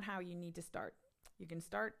is not how you need to start. You can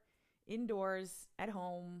start indoors, at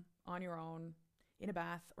home, on your own, in a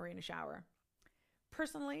bath or in a shower.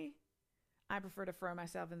 Personally, I prefer to throw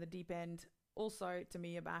myself in the deep end. Also, to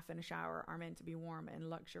me, a bath and a shower are meant to be warm and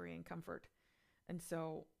luxury and comfort. And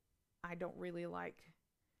so I don't really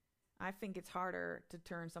I think it's harder to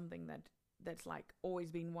turn something that's always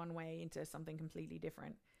been one way into something completely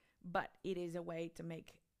different. But it is a way to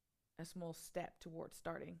make a small step towards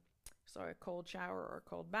starting. So a cold shower or a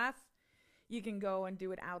cold bath, you can go and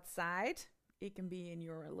do it outside. It can be in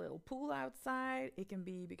your little pool outside. It can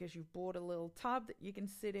be because you've bought a little tub that you can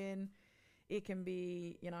sit in. It can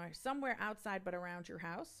be, somewhere outside but around your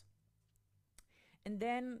house. And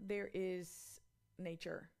then there is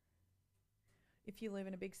nature. If you live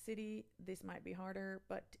in a big city, this might be harder,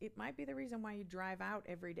 but it might be the reason why you drive out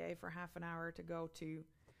every day for half an hour to go to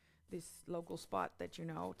this local spot that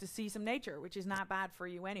to see some nature, which is not bad for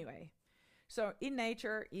you anyway. So in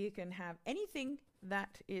nature, you can have anything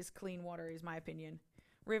that is clean water, is my opinion.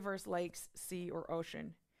 Rivers, lakes, sea, or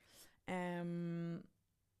ocean. And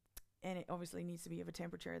it obviously needs to be of a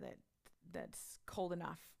temperature that's cold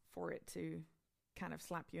enough for it to kind of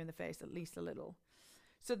slap you in the face at least a little.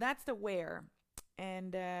 So that's the where.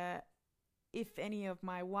 And if any of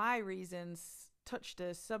my why reasons touched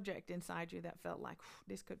a subject inside you that felt like,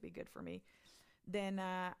 this could be good for me, then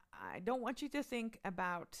I don't want you to think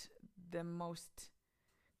about the most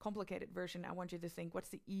complicated version. I want you to think, what's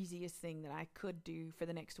the easiest thing that I could do for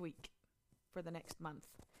the next week? for the next month.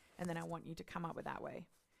 And then I want you to come up with that way.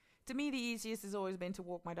 To me, the easiest has always been to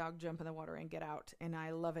walk my dog, jump in the water, and get out. And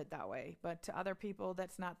I love it that way. But to other people,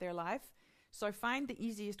 that's not their life. So find the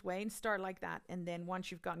easiest way and start like that. And then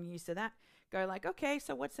once you've gotten used to that, go like, okay,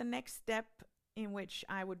 so what's the next step in which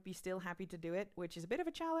I would be still happy to do it, which is a bit of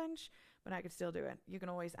a challenge, but I could still do it. You can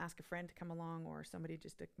always ask a friend to come along or somebody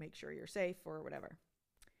just to make sure you're safe or whatever.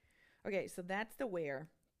 Okay, so that's the where.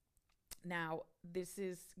 Now, this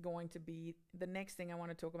is going to be the next thing I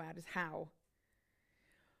want to talk about is how.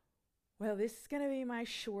 Well, this is going to be my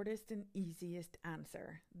shortest and easiest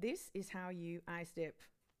answer. This is how you ice dip.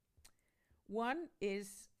 One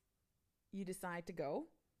is you decide to go.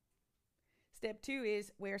 Step 2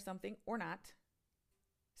 is wear something or not.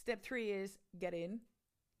 Step 3 is get in.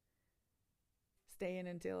 Stay in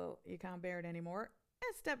until you can't bear it anymore.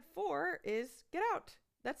 And step 4 is get out.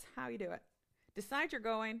 That's how you do it. Decide you're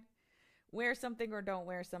going. Wear something or don't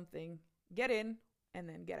wear something. Get in and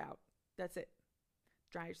then get out. That's it.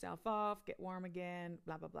 Dry yourself off, get warm again,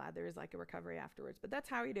 blah, blah, blah. There is like a recovery afterwards. But that's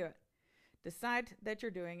how you do it. Decide that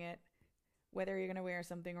you're doing it, whether you're going to wear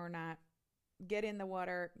something or not. Get in the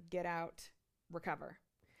water, get out, recover.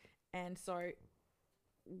 And so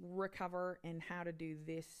recover and how to do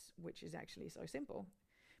this, which is actually so simple.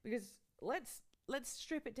 Because let's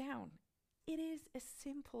strip it down. It is a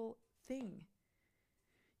simple thing.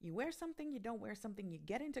 You wear something, you don't wear something, you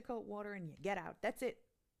get into cold water and you get out. That's it.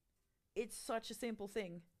 It's such a simple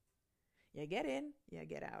thing. You get in, you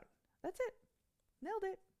get out. That's it. Nailed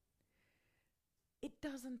it. It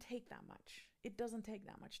doesn't take that much. It doesn't take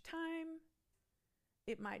that much time.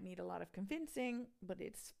 It might need a lot of convincing, but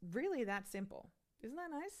it's really that simple. Isn't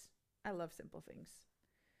that nice? I love simple things.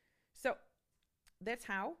 So that's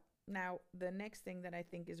how. Now, the next thing that I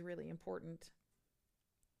think is really important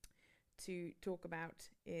to talk about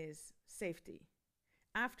is safety.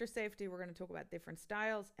 After safety, we're going to talk about different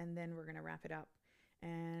styles, and then we're going to wrap it up.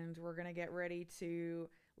 And we're going to get ready to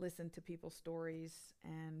listen to people's stories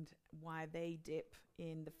and why they dip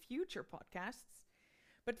in the future podcasts.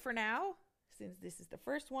 But for now, since this is the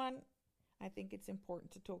first one, I think it's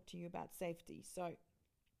important to talk to you about safety. So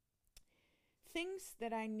things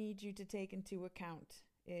that I need you to take into account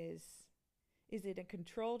is it a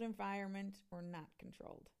controlled environment or not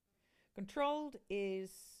controlled? Controlled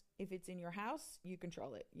is if it's in your house, you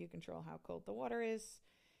control it. You control how cold the water is.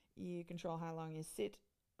 You control how long you sit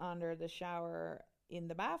under the shower in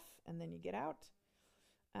the bath and then you get out.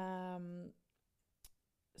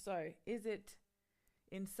 So is it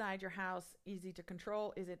inside your house, easy to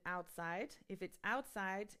control? Is it outside? If it's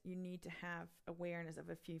outside, you need to have awareness of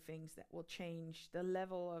a few things that will change the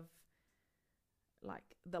level of,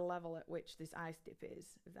 like the level at which this ice dip is,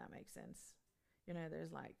 if that makes sense. You know,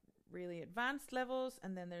 there's like really advanced levels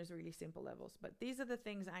and then there's really simple levels. But these are the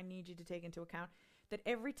things I need you to take into account that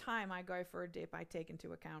every time I go for a dip, I take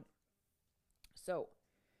into account. So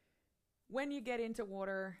when you get into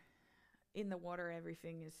water, in the water,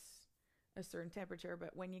 everything is a certain temperature.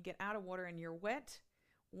 But when you get out of water and you're wet,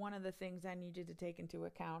 one of the things I need you to take into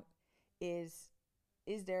account is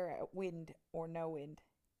there a wind or no wind?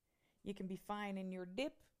 You can be fine in your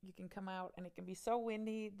dip. You can come out and it can be so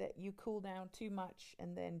windy that you cool down too much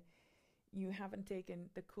and then you haven't taken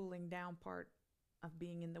the cooling down part of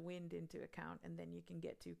being in the wind into account, and then you can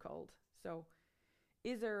get too cold. So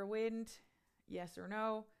is there a wind? Yes or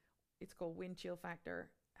no? It's called wind chill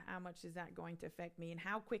factor. How much is that going to affect me? And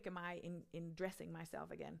how quick am I in dressing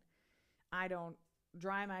myself again? I don't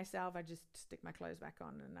dry myself. I just stick my clothes back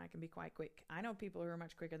on and I can be quite quick. I know people who are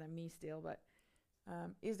much quicker than me still, but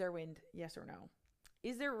is there wind? Yes or no?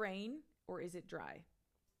 Is there rain or is it dry?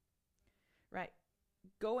 Right.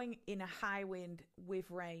 Going in a high wind with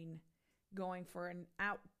rain, going for an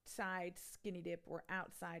outside skinny dip or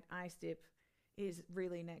outside ice dip is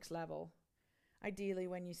really next level. Ideally,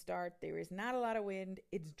 when you start, there is not a lot of wind.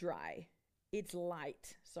 It's dry. It's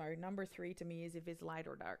light. So number 3 to me is if it's light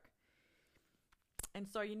or dark. And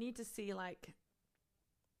so you need to see like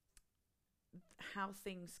how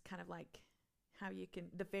things kind of like how you can,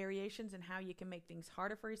 the variations and how you can make things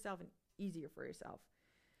harder for yourself and easier for yourself.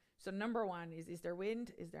 So number 1 is there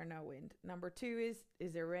wind? Is there no wind? Number 2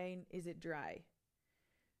 is there rain? Is it dry?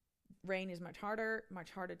 Rain is much harder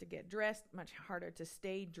to get dressed, much harder to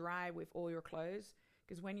stay dry with all your clothes.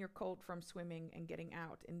 Because when you're cold from swimming and getting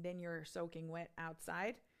out and then you're soaking wet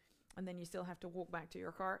outside and then you still have to walk back to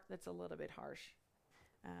your car, that's a little bit harsh.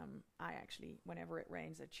 I actually, whenever it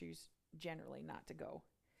rains, I choose generally not to go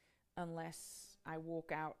unless I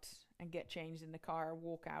walk out and get changed in the car,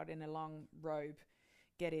 walk out in a long robe,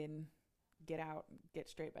 get in, get out, get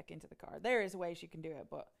straight back into the car. There is ways you can do it,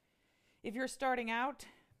 but if you're starting out,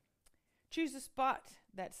 choose a spot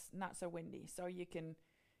that's not so windy. So you can,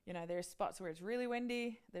 there's spots where it's really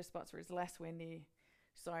windy, there's spots where it's less windy.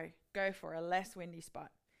 So go for a less windy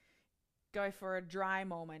spot. Go for a dry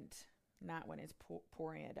moment, not when it's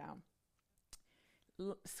pouring it down.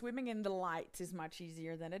 Swimming in the light is much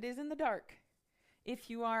easier than it is in the dark. If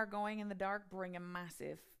you are going in the dark, bring a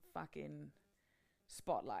massive fucking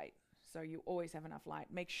spotlight, so you always have enough light.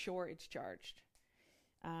 Make sure it's charged.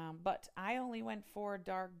 But I only went for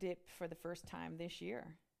dark dip for the first time this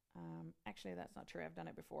year. Actually, that's not true. I've done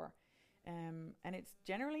it before. And it's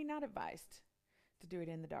generally not advised to do it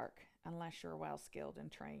in the dark unless you're well skilled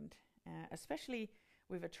and trained, especially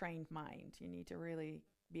with a trained mind. You need to really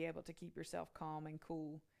be able to keep yourself calm and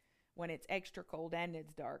cool when it's extra cold and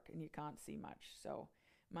it's dark and you can't see much. So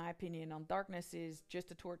my opinion on darkness is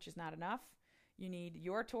just a torch is not enough. You need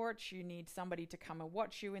your torch, you need somebody to come and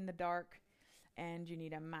watch you in the dark, and you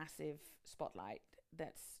need a massive spotlight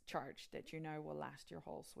that's charged that will last your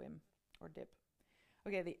whole swim or dip.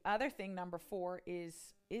 Okay, the other thing, number 4,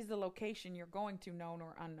 is the location you're going to known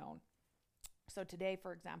or unknown? So today,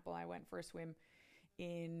 for example, I went for a swim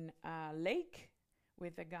in a lake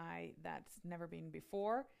with a guy that's never been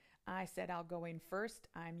before. I said I'll go in first.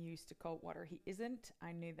 I'm used to cold water. He isn't.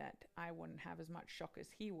 I knew that I wouldn't have as much shock as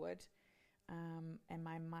he would. And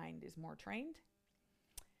my mind is more trained.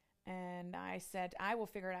 And I said, I will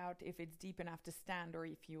figure it out if it's deep enough to stand or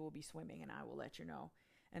if you will be swimming, and I will let you know.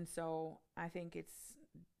 And so I think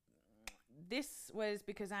this was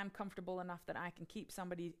because I'm comfortable enough that I can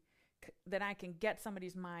get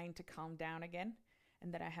somebody's mind to calm down again,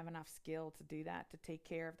 and that I have enough skill to do that, to take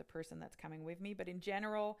care of the person that's coming with me. But in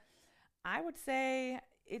general, I would say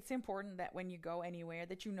it's important that when you go anywhere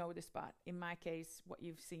that you know the spot. In my case, what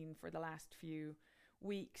you've seen for the last few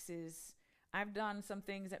weeks is I've done some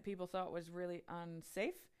things that people thought was really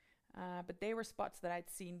unsafe, but they were spots that I'd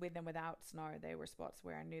seen with and without snow. They were spots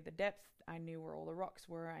where I knew the depth, I knew where all the rocks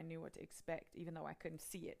were, I knew what to expect, even though I couldn't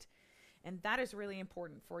see it. And that is really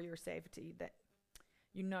important for your safety, that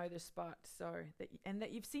you know the spot, and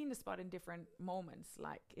that you've seen the spot in different moments.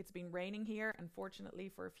 Like, it's been raining here, unfortunately,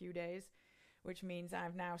 for a few days, which means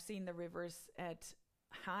I've now seen the rivers at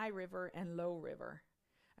high river and low river.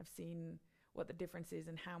 I've seen what the difference is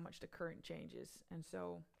and how much the current changes. And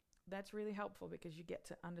so that's really helpful because you get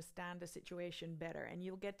to understand the situation better, and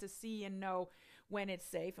you'll get to see and know when it's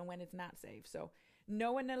safe and when it's not safe. So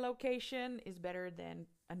knowing a location is better than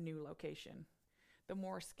a new location. The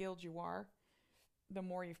more skilled you are, the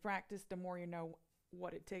more you've practiced, the more you know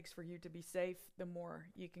what it takes for you to be safe, the more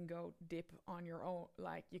you can go dip on your own,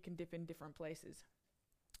 like you can dip in different places.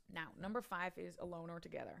 Now, number 5 is alone or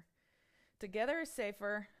together. Together is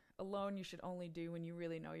safer. Alone you should only do when you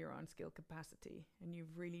really know your own skill capacity and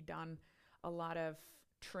you've really done a lot of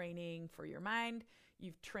training for your mind.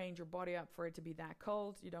 You've trained your body up for it to be that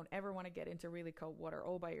cold. You don't ever want to get into really cold water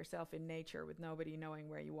all by yourself in nature with nobody knowing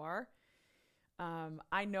where you are.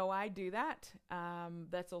 I know I do that.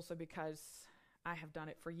 That's also because I have done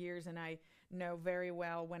it for years and I know very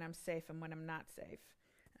well when I'm safe and when I'm not safe.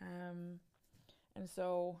 And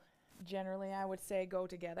so generally I would say go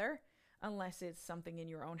together, unless it's something in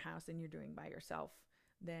your own house and you're doing by yourself,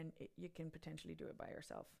 then you can potentially do it by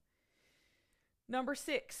yourself. Number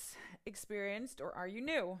 6, experienced or are you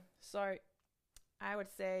new? So I would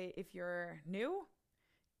say if you're new,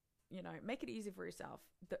 make it easy for yourself.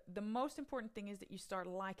 The most important thing is that you start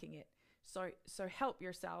liking it. So help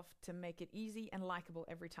yourself to make it easy and likable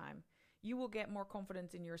every time. You will get more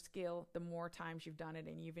confidence in your skill the more times you've done it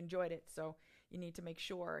and you've enjoyed it. So you need to make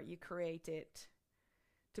sure you create it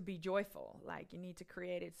to be joyful. Like, you need to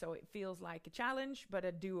create it so it feels like a challenge, but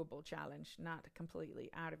a doable challenge, not a completely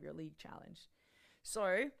out of your league challenge.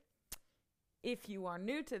 So if you are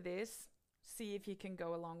new to this, see if you can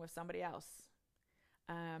go along with somebody else.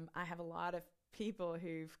 I have a lot of people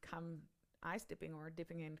who've come ice dipping or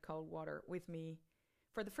dipping in cold water with me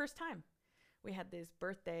for the first time. We had this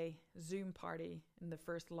birthday Zoom party in the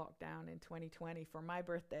first lockdown in 2020 for my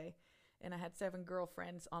birthday, and I had 7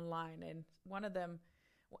 girlfriends online, and one of them,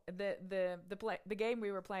 the game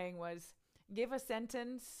we were playing was give a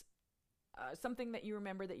sentence, something that you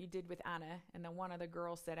remember that you did with Anna, and then one of the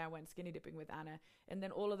girls said I went skinny dipping with Anna, and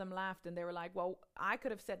then all of them laughed and they were like, well, I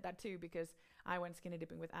could have said that too because I went skinny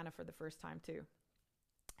dipping with Anna for the first time too.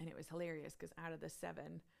 And it was hilarious because out of the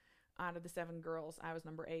seven girls, I was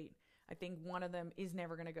number 8. I think one of them is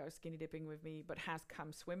never going to go skinny dipping with me, but has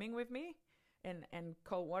come swimming with me and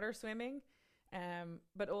cold water swimming.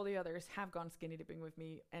 But all the others have gone skinny dipping with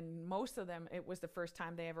me, and most of them, it was the first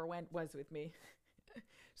time they ever went was with me.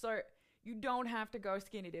 So you don't have to go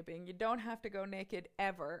skinny dipping. You don't have to go naked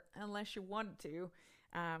ever unless you want to.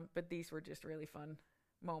 But these were just really fun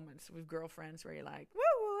moments with girlfriends where you're like,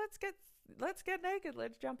 woo, let's get naked.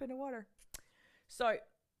 Let's jump in the water. So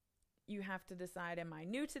you have to decide, am I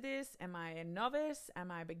new to this? Am I a novice?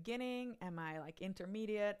 Am I beginning? Am I like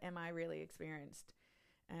intermediate? Am I really experienced?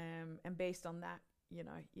 And based on that,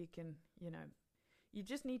 you can, you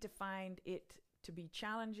just need to find it to be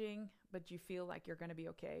challenging, but you feel like you're going to be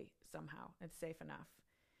okay somehow. It's safe enough.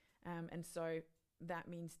 And so that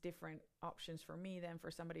means different options for me than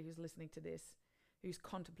for somebody who's listening to this, who's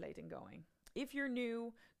contemplating going. If you're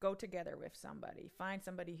new, go together with somebody. Find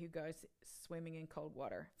somebody who goes swimming in cold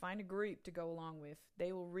water. Find a group to go along with.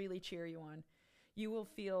 They will really cheer you on. You will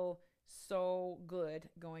feel so good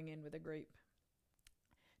going in with a group.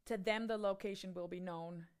 To them, the location will be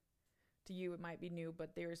known. To you, it might be new,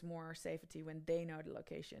 but there's more safety when they know the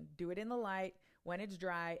location. Do it in the light, when it's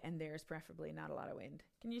dry, and there's preferably not a lot of wind.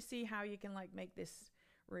 Can you see how you can like make this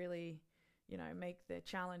really, make the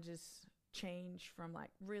challenges change from like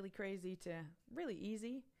really crazy to really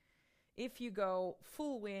easy? If you go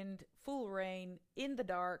full wind, full rain, in the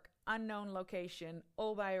dark, unknown location,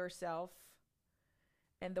 all by yourself,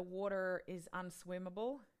 and the water is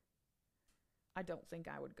unswimmable, I don't think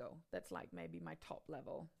I would go. That's like maybe my top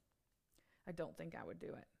level. I don't think I would do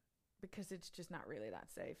it because it's just not really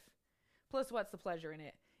that safe. Plus, what's the pleasure in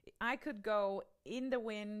it? I could go in the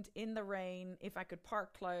wind, in the rain, if I could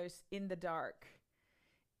park close, in the dark.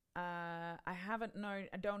 I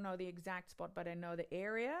don't know the exact spot, but I know the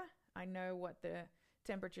area. I know what the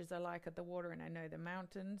temperatures are like at the water, and I know the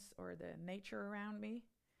mountains or the nature around me.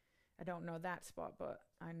 I don't know that spot, but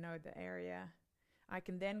I know the area. I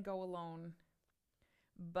can then go alone,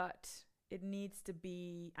 but it needs to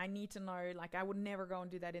be, I need to know, like I would never go and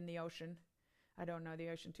do that in the ocean. I don't know the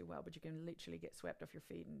ocean too well, but you can literally get swept off your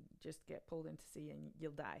feet and just get pulled into sea and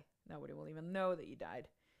you'll die. Nobody will even know that you died.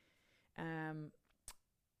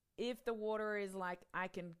 If the water is like, I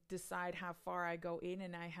can decide how far I go in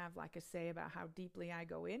and I have like a say about how deeply I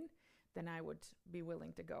go in, then I would be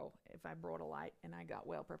willing to go if I brought a light and I got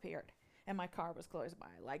well prepared and my car was close by.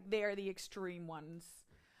 Like they're the extreme ones.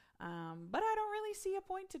 But I don't really see a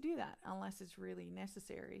point to do that unless it's really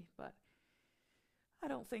necessary. But I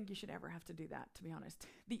don't think you should ever have to do that, to be honest.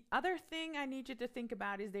 The other thing I need you to think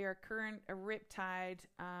about is there a rip tide,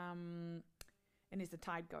 and is the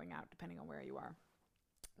tide going out, depending on where you are.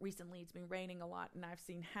 Recently, it's been raining a lot, and I've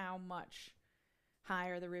seen how much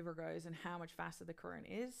higher the river goes and how much faster the current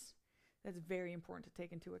is. That's very important to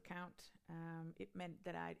take into account. It meant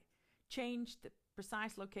that I changed the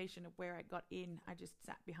precise location of where I got in. I just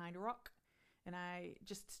sat behind a rock, and I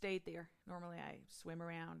just stayed there. Normally, I swim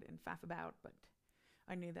around and faff about, but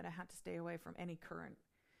I knew that I had to stay away from any current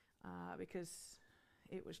because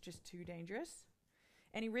it was just too dangerous.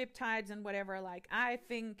 Any rip tides and whatever, like I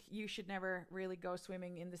think you should never really go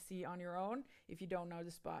swimming in the sea on your own if you don't know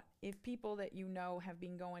the spot. If people that you know have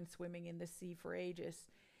been going swimming in the sea for ages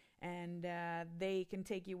and they can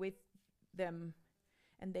take you with them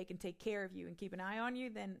and they can take care of you and keep an eye on you,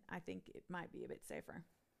 then I think it might be a bit safer.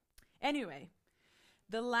 Anyway,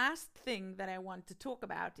 the last thing that I want to talk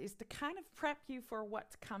about is to kind of prep you for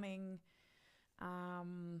what's coming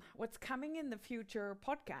in the future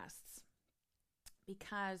podcasts.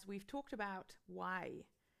 Because we've talked about why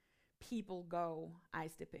people go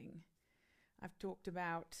ice dipping. I've talked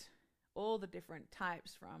about all the different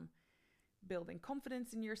types, from building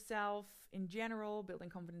confidence in yourself in general, building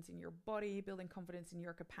confidence in your body, building confidence in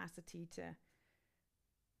your capacity to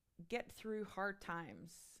get through hard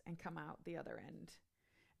times and come out the other end.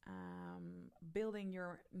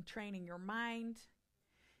 Training your mind,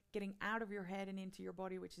 getting out of your head and into your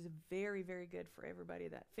body, which is very, very good for everybody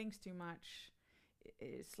that thinks too much,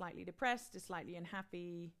 is slightly depressed, is slightly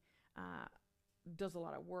unhappy, does a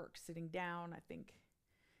lot of work sitting down. I think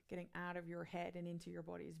getting out of your head and into your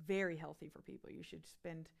body is very healthy for people. You should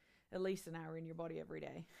spend at least an hour in your body every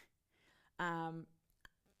day.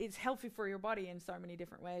 It's healthy for your body in so many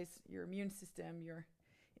different ways. Your immune system, you're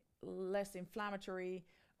less inflammatory,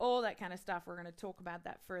 all that kind of stuff. We're going to talk about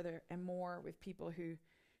that further and more with people who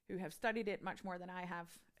have studied it much more than I have.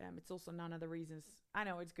 It's also none of the reasons. I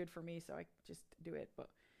know it's good for me, so I just do it. But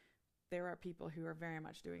there are people who are very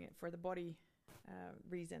much doing it for the body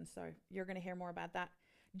reasons. So you're going to hear more about that.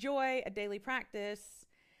 Joy, a daily practice,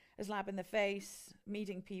 a slap in the face,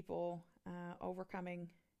 meeting people, overcoming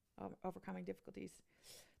difficulties.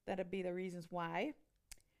 That'd be the reasons why.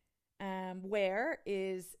 Where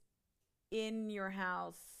is in your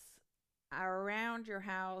house, around your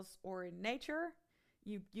house, or in nature.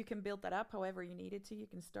 You can build that up however you need it to. You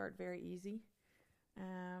can start very easy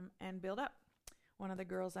and build up. one of the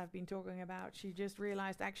girls I've been talking about, she just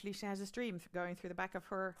realized actually she has a stream going through the back of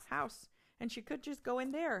her house and she could just go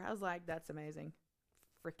in there. I was like, that's amazing.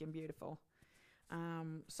 Freaking beautiful.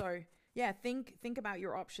 So yeah, think about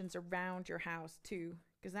your options around your house too,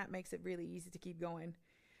 because that makes it really easy to keep going.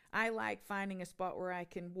 I like finding a spot where I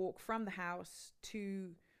can walk from the house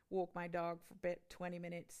to walk my dog for a bit, 20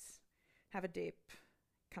 minutes, have a dip,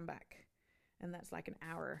 come back. And that's like an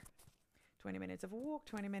hour. 20 minutes of a walk,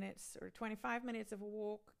 20 minutes or 25 minutes of a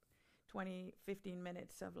walk, 15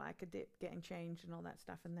 minutes of like a dip, getting changed and all that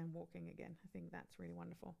stuff, and then walking again. I think that's really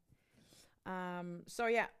wonderful. So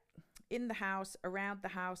yeah, in the house, around the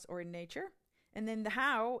house, or in nature. And then the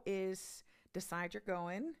how is decide you're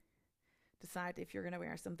going, decide if you're going to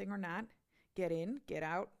wear something or not, get in, get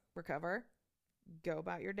out, recover, go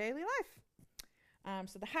about your daily life.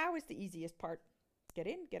 So the how is the easiest part. Get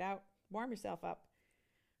in, get out, warm yourself up.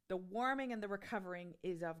 The warming and the recovering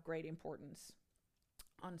is of great importance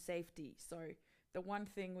on safety. So the one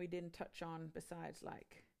thing we didn't touch on besides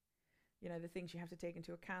like, you know, the things you have to take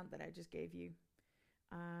into account that I just gave you,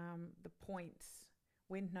 the points,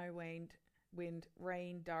 wind, no wind,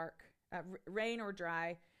 rain, dark, rain or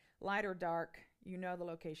dry, light or dark, you know the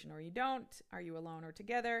location or you don't, are you alone or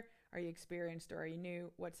together, are you experienced or are you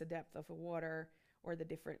new, what's the depth of the water or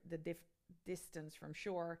the distance from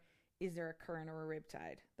shore, is there a current or a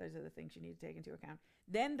riptide? Those are the things you need to take into account.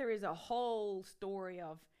 Then there is a whole story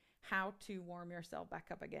of how to warm yourself back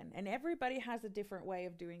up again. And everybody has a different way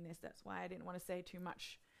of doing this. That's why I didn't want to say too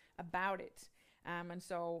much about it. And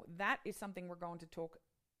so that is something we're going to talk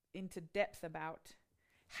into depth about,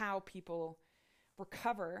 how people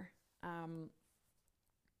recover,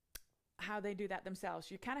 how they do that themselves.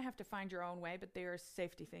 You kind of have to find your own way, but there are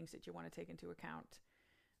safety things that you want to take into account.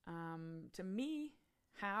 To me,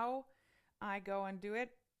 how I go and do it,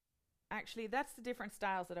 actually, that's the different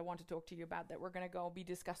styles that I want to talk to you about that we're going to go be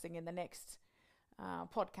discussing in the next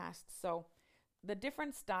podcast. So the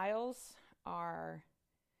different styles are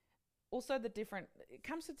also it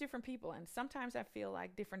comes with different people. And sometimes I feel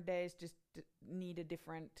like different days just need a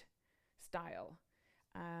different style.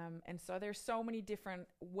 And so there's so many different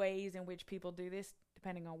ways in which people do this,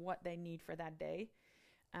 depending on what they need for that day.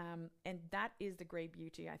 And that is the great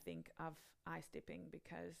beauty, I think, of ice dipping,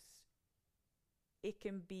 because it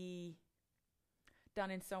can be done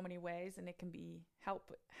in so many ways, and it can be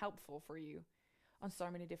helpful for you on so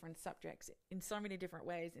many different subjects, in so many different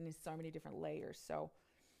ways, and in so many different layers. So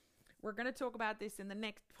we're going to talk about this in the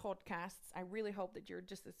next podcasts. I really hope that you're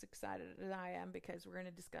just as excited as I am, because we're going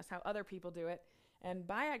to discuss how other people do it. And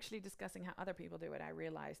by actually discussing how other people do it, I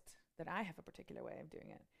realized that I have a particular way of doing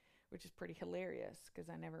it, which is pretty hilarious, because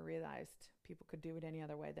I never realized people could do it any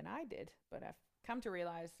other way than I did. But I've come to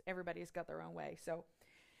realize everybody's got their own way. So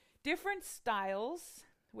different styles,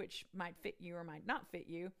 which might fit you or might not fit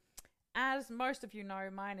you. As most of you know,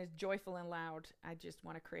 mine is joyful and loud. I just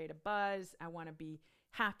want to create a buzz. I want to be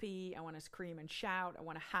happy. I want to scream and shout. I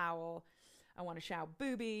want to howl. I want to shout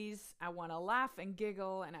boobies. I want to laugh and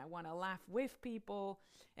giggle, and I want to laugh with people.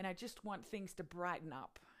 And I just want things to brighten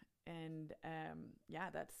up. And yeah,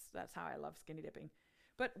 that's how I love skinny dipping.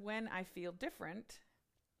 But when I feel different,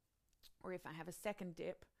 or if I have a second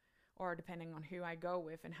dip, or depending on who I go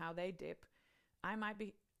with and how they dip,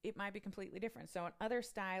 it might be completely different. So another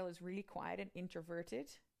style is really quiet and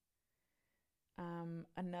introverted.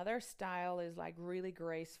 Another style is like really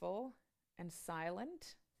graceful and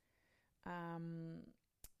silent.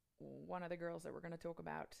 One of the girls that we're going to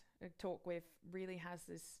talk with really has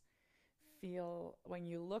this feel, when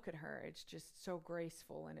you look at her, it's just so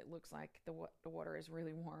graceful, and it looks like the water is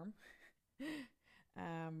really warm.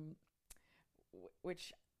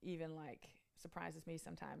 Which even like surprises me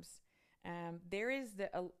sometimes. There is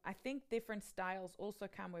I think different styles also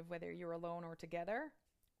come with whether you're alone or together,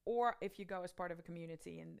 or if you go as part of a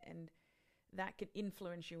community, and that can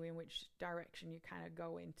influence you in which direction you kind of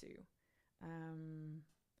go into.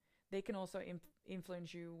 They can also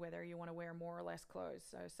influence you whether you want to wear more or less clothes.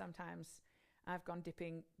 So sometimes I've gone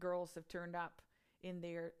dipping, girls have turned up in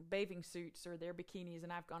their bathing suits or their bikinis,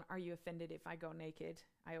 and I've gone, are you offended if I go naked?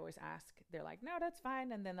 I always ask. They're like, no, that's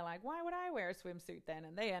fine. And then they're like, why would I wear a swimsuit then?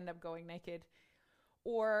 And they end up going naked.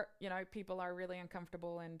 Or, you know, people are really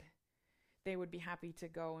uncomfortable and they would be happy to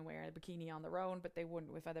go and wear a bikini on their own, but they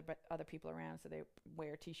wouldn't with other people around, so they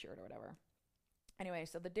wear a t-shirt or whatever. Anyway,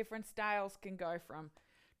 so the different styles can go from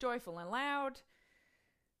joyful and loud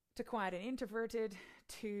to quiet and introverted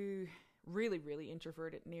to really, really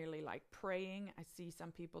introverted, nearly like praying. I see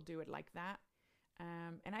some people do it like that.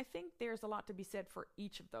 And I think there's a lot to be said for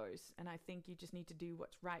each of those. And I think you just need to do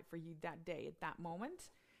what's right for you that day at that moment,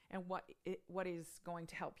 and what is going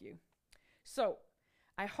to help you. So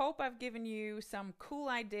I hope I've given you some cool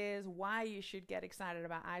ideas why you should get excited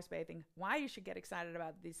about ice bathing, why you should get excited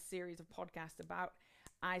about this series of podcasts about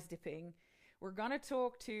ice dipping. We're going to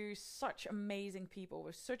talk to such amazing people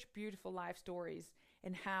with such beautiful life stories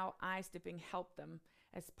and how ice dipping helped them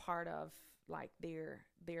as part of like their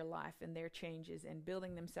life and their changes and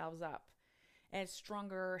building themselves up as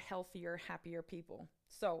stronger, healthier, happier people.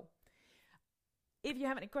 So if you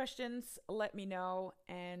have any questions, let me know,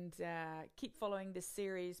 and keep following this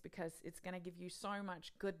series because it's going to give you so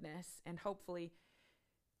much goodness and hopefully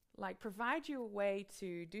like provide you a way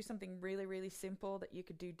to do something really, really simple that you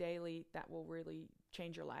could do daily that will really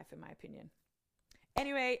change your life, in my opinion.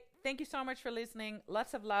 Anyway, thank you so much for listening.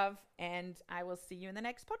 Lots of love, and I will see you in the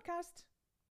next podcast.